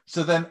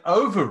 So then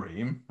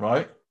Overeem,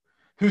 right,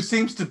 who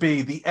seems to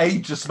be the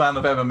ageless man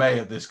of MMA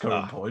at this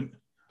current point.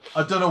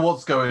 I don't know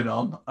what's going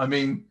on. I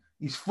mean,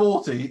 he's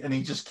 40 and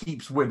he just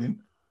keeps winning.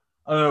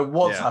 I don't know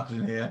what's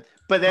happening here.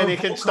 But then he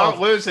can start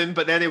losing,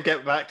 but then he'll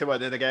get back to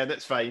winning again.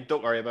 It's fine.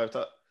 Don't worry about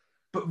it.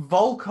 But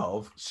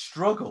Volkov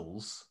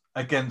struggles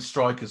against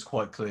strikers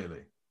quite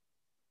clearly.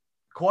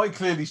 Quite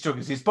clearly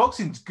struggles. His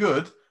boxing's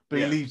good, but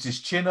he leaves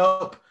his chin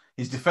up.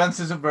 His defense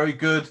isn't very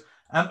good.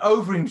 And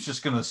Overeem's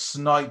just going to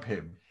snipe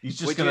him. He's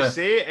just going to... Would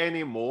you say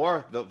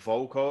anymore that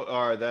Volkov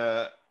or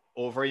the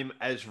Overeem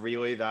is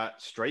really that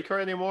striker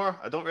anymore?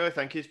 I don't really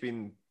think he's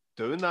been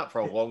doing that for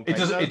a long time.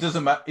 It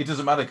doesn't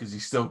matter because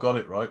he's still got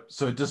it, right?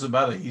 So it doesn't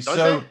matter.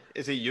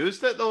 Is he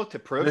used it though to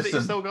prove that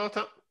he's still got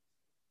it?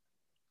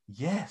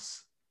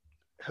 Yes.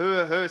 Who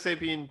has he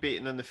been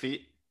beaten in the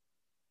feet?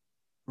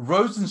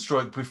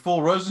 Rosenstruck,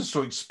 before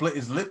Rosenstruck split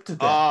his lip to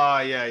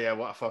death. Yeah.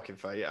 What a fucking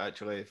fight,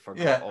 actually.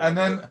 And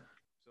then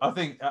I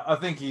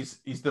think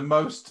he's the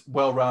most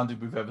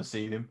well-rounded we've ever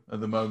seen him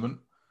at the moment.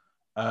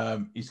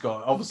 He's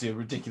got obviously a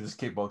ridiculous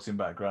kickboxing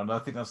background. I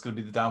think that's going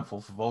to be the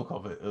downfall for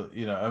Volkov.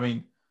 I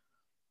mean,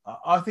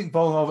 I think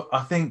Volkov.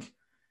 I think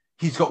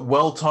he's got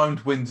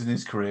well-timed wins in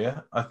his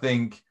career. I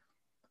think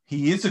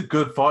he is a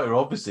good fighter.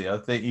 Obviously, I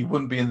think he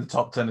wouldn't be in the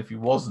top 10 if he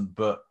wasn't.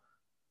 But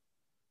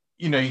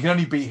you can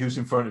only beat who's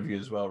in front of you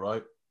as well,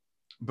 right?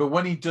 But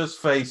when he does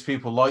face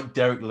people like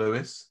Derek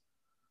Lewis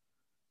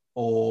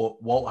or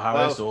Walt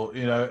Harris,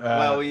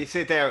 you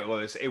say Derek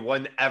Lewis, he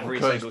won every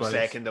single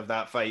second of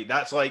that fight.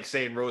 That's like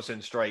saying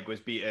Rosenstruck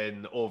was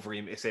beating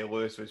Overeem to say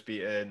Lewis was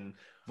beating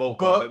Volkov.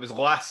 But it was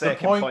last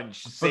second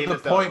punch. Same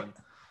as that one.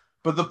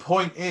 But the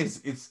point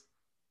is,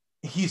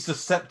 he's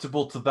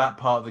susceptible to that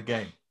part of the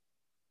game.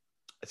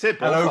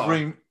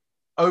 And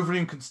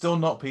Overeem can still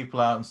knock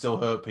people out and still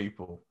hurt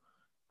people.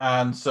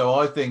 And so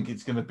I think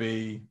it's going to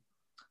be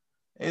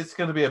a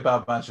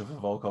bad matchup for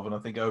Volkov, and I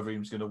think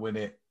Overeem's going to win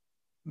it.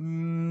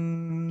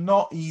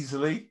 Not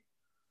easily,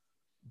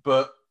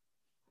 but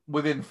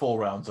within 4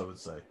 rounds, I would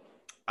say.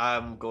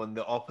 I'm going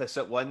the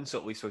opposite one, so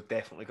at least we've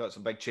definitely got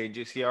some big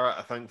changes here.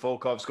 I think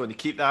Volkov's going to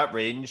keep that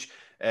range.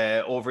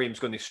 Overeem's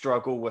going to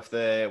struggle with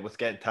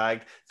getting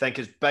tagged. I think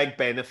his big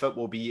benefit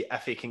will be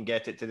if he can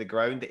get it to the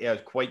ground. He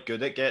is quite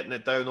good at getting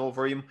it down,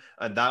 Overeem,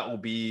 and that will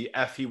be,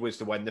 if he was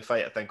to win the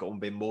fight, I think it will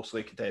be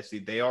mostly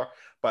contested there.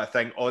 But I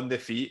think on the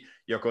feet,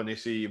 you're going to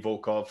see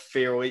Volkov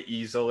fairly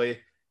easily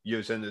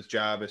using his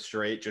jab, his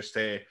straight, just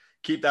to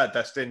keep that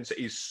distance.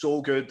 He's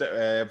so good.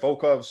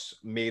 Volkov's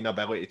main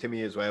ability to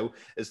me as well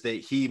is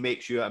that he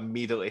makes you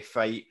immediately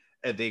fight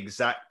at the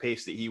exact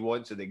pace that he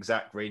wants, at the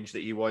exact range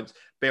that he wants.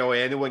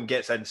 Barely anyone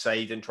gets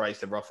inside and tries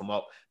to rough him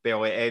up.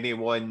 Barely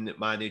anyone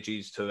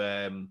manages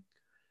to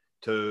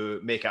to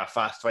make it a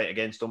fast fight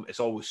against him. It's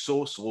always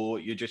so slow.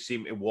 You just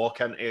seem to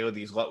walk into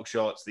these little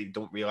shots that you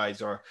don't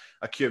realise are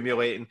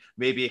accumulating.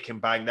 Maybe he can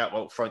bang that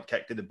little front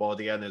kick to the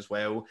body in as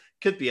well.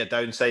 Could be a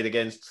downside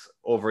against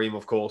Overeem,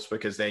 of course,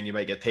 because then you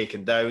might get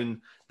taken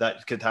down.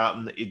 That could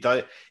happen.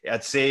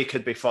 I'd say he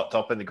could be fucked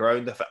up in the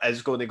ground if it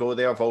is going to go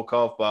there,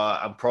 Volkov,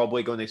 but I'm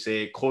probably going to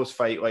say close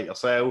fight like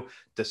yourself,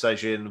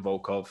 decision,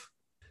 Volkov.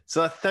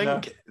 So I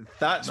think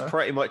that's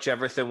pretty much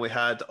everything we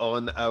had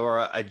on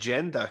our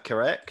agenda,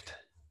 correct?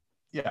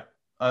 Yeah,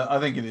 I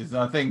think it is.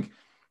 And I think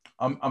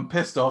I'm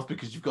pissed off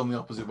because you've gone the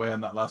opposite way in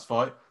that last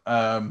fight.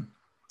 I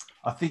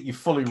think you're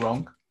fully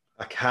wrong.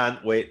 I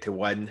can't wait to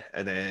win.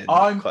 And then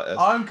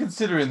I'm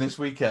considering this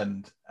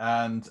weekend,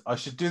 and I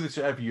should do this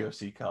for every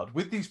UFC card.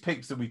 With these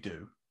picks that we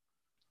do,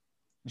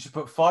 you should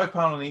put £5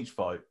 on each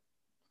fight.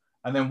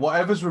 And then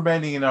whatever's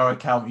remaining in our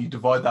account, you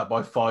divide that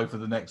by 5 for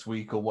the next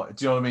week or what.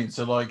 Do you know what I mean?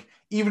 So, like,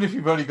 even if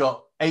you've only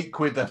got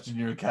 £8 left in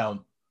your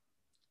account,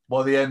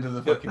 by the end of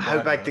the fucking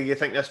how big do you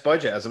think this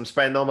budget is? I'm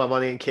spending all my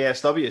money in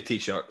KSW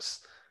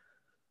t-shirts.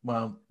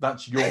 Well,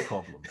 that's your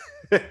problem.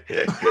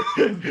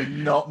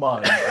 Not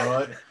mine, all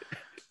right?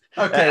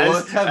 Okay,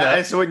 well, a tenner.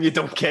 That's when you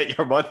don't get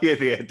your money at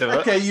the end of it.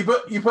 Okay, you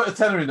put a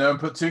tenner in there and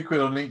put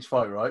 £2 on each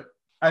fight, right?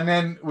 And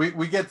then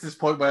we get to this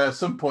point where at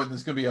some point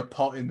there's going to be a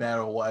pot in there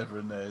or whatever,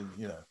 and then,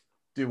 you know,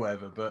 do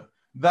whatever. But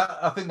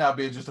I think that'd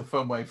be just a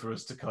fun way for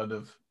us to kind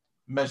of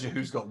measure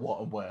who's got what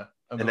and where.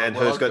 And then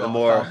whoever's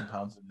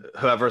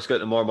got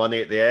the more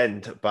money at the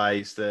end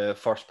buys the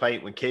first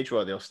pint when Cage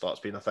Warrior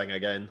starts being a thing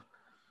again,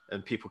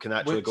 and people can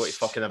actually go to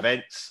fucking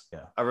events.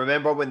 Yeah. I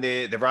remember when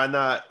they ran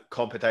that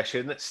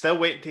competition. Still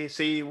waiting to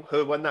see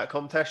who won that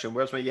competition.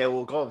 Where's my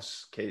yellow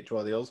gloves, Cage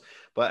Warriors?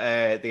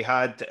 But they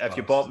had, if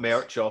you bought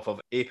merch off of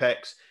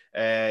Apex,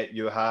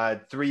 you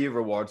had 3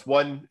 rewards.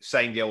 1,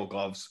 signed yellow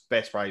gloves,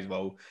 best prize of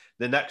all.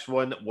 The next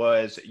one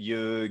was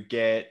you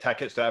get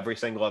tickets to every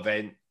single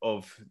event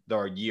of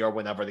their year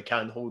whenever they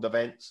can hold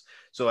events.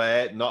 So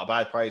not a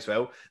bad prize.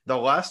 Well, the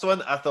last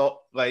one, I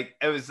thought, like,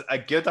 it was a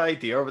good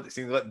idea, but it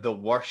seemed like the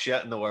worst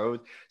shit in the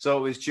world. So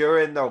it was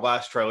during their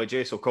last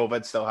trilogy, so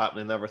COVID's still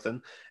happening and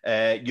everything.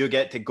 You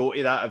get to go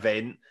to that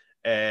event.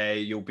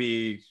 You'll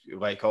be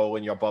like all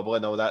in your bubble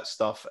and all that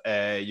stuff.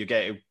 You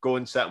get to go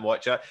and sit and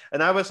watch it.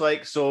 And I was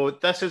like, so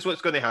this is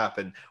what's going to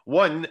happen.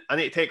 1, I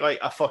need to take like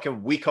a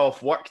fucking week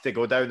off work to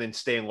go down and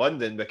stay in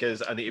London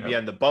because I need to be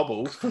in the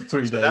bubble for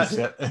 3 days.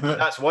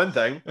 That's one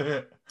thing.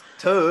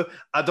 2,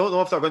 I don't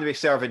know if they're going to be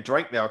serving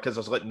drink there because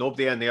there's like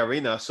nobody in the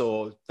arena.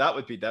 So that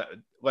would be that.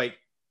 Like,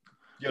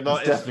 you're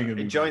not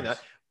enjoying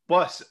that.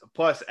 Plus,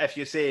 if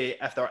you say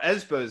if there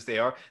is booze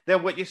there,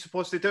 then what you're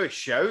supposed to do is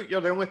shout. You're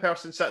the only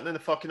person sitting in the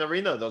fucking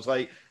arena. There's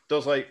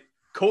like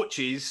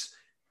coaches,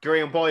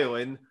 Graham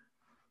Boylan,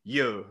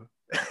 you.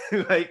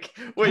 Like,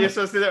 what you're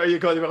supposed to do? Are you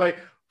going to be like,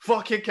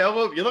 fucking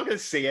kill him? You're not going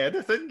to say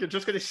anything. You're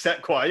just going to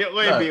sit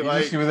quietly and be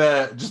like, just be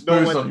there, just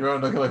booze on your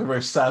own, looking like a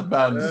very sad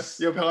man.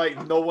 You'll be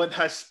like, no one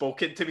has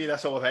spoken to me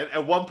this whole event.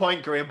 At one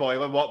point, Graham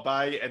Boylan walked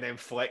by and then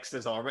flexed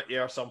his arm at you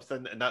or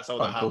something, and that's all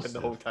that happened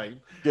the whole time.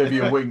 Gave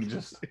you a wink,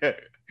 just.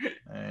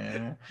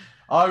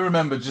 I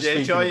remember just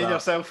enjoying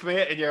yourself,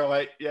 mate, and you're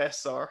like, yes,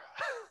 sir.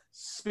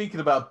 Speaking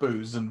about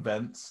booze and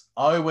events,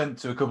 I went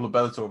to a couple of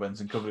Bellator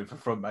events and covered it for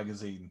Front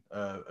Magazine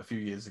a few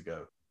years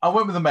ago. I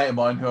went with a mate of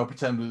mine who I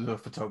pretended was a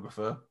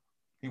photographer.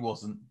 He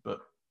wasn't, but,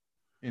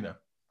 you know,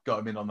 got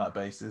him in on that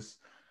basis.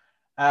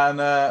 And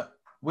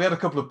we had a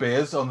couple of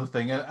beers on the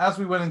thing. And as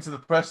we went into the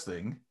press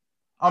thing,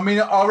 I mean,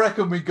 I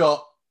reckon we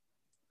got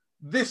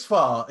this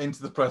far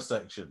into the press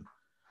section.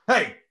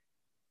 Hey,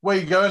 where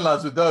you going,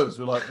 lads, with those?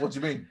 We're like, what do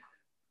you mean?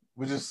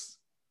 We're just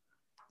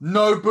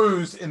no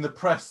booze in the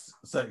press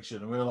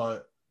section. And we were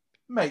like,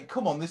 mate,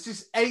 come on, this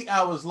is 8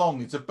 hours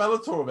long. It's a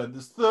Bellator event.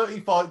 There's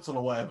 30 fights on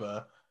or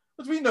whatever.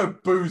 What do you mean no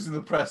booze in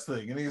the press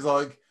thing? And he's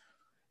like,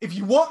 if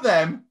you want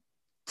them,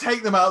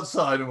 take them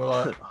outside. And we're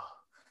like, oh.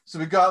 So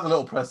we go out the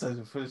little press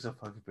section, finish a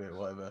fucking beer,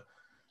 whatever.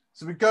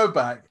 So we go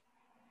back,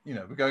 you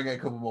know, we go and get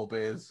a couple more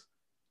beers,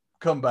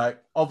 come back,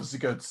 obviously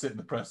go to sit in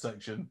the press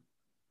section.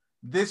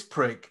 This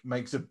prick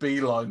makes a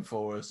beeline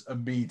for us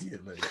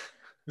immediately.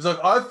 He's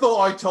like, I thought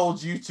I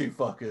told you two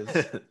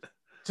fuckers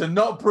to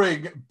not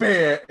bring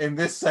beer in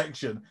this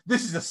section.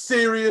 This is a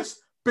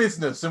serious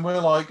business. And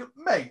we're like,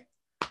 mate,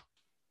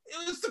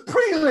 it was the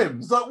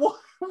prelims. Like, what?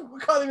 We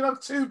can't even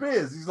have 2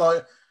 beers. He's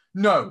like,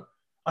 no.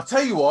 I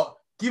tell you what,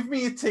 give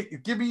me a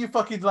ticket. Give me your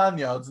fucking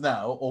lanyards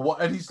now, or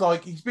what? And he's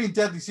like, he's being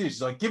deadly serious.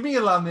 He's like, give me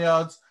your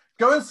lanyards.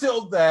 Go and sit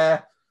up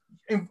there.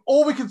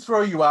 Or we can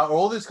throw you out, or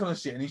all this kind of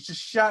shit. And he's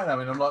just shouting at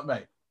me. And I'm like,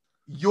 mate,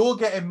 you're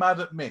getting mad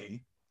at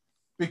me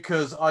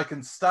because I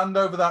can stand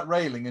over that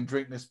railing and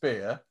drink this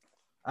beer,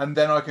 and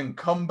then I can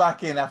come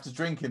back in after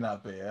drinking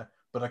that beer,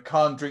 but I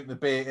can't drink the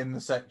beer in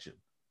the section.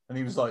 And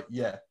he was like,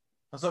 yeah.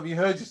 I was like, have you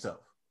heard yourself?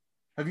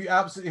 Have you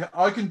absolutely...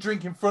 I can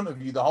drink in front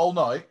of you the whole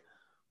night,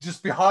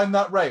 just behind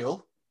that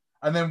rail,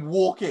 and then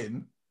walk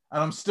in,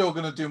 and I'm still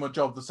going to do my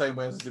job the same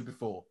way as I did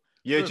before.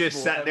 You're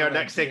just sitting there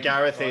next to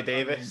Gareth A.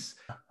 Davis.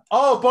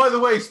 Oh, by the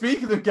way,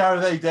 speaking of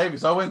Gareth A.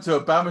 Davis, I went to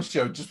a Bama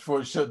show just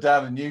before it shut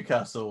down in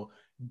Newcastle.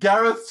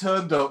 Gareth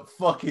turned up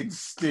fucking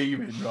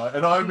steaming, right?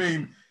 And I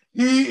mean,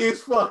 he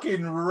is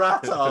fucking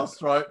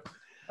rat-assed, right?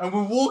 And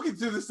we're walking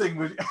through this thing,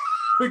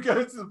 we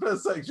go to the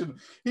first section.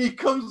 He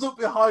comes up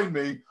behind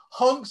me,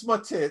 honks my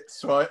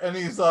tits, right? And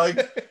he's like,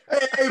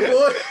 hey,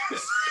 boys.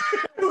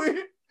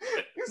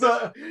 He's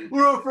like,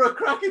 we're up for a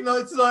cracking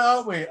night tonight,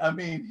 aren't we? I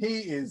mean, he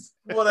is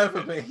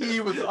whatever, but he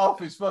was off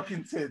his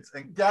fucking tits.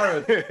 And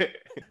Gareth,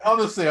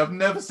 honestly, I've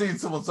never seen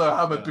someone so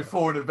hammered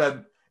before an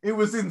event. It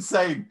was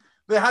insane.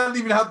 They hadn't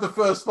even had the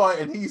first fight,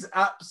 and he's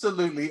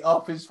absolutely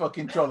off his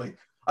fucking trolley.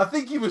 I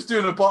think he was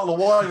doing a bottle of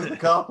wine in the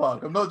car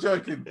park. I'm not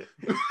joking.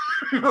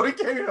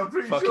 I'm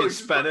pretty fucking sure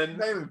spinning.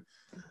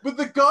 But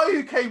the guy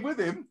who came with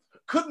him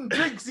couldn't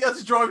drink, so he had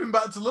to drive him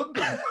back to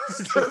London.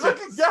 So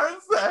fucking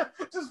Gareth's there,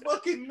 just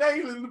fucking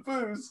nailing the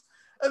booze.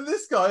 And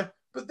this guy,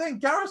 but then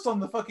Gareth's on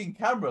the fucking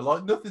camera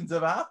like nothing's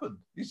ever happened.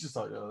 He's just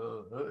like,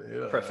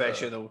 yeah.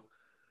 Professional.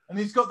 And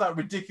he's got that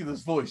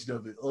ridiculous voice,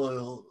 you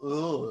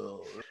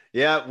know.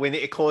 Yeah, we need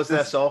to close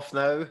this off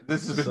now.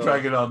 This has been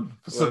dragging on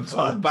for some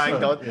time.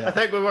 Banged on. Yeah. I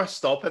think we were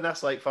stopping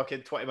this like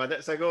fucking 20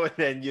 minutes ago, and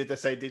then you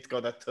decided to go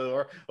on a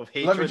tour of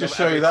hatred. Let me just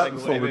show you that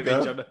before we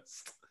go.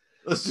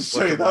 Let's just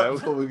show you that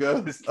before we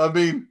go. I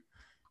mean,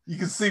 you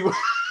can see what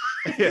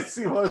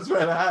see why I was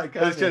wearing a hat.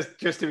 It's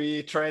just to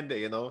be trendy,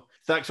 you know.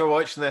 Thanks for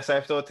watching this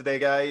episode today,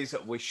 guys.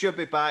 We should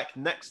be back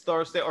next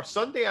Thursday or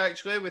Sunday.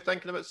 Actually, we're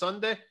thinking about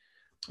Sunday.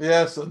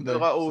 Yeah, Sunday.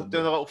 Doing a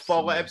little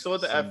follow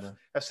episode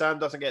if Sam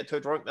doesn't get too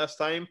drunk this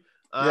time.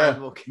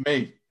 And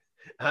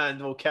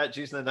we'll catch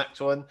you in the next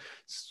one.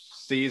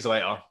 See you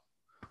later.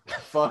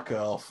 Fuck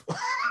off.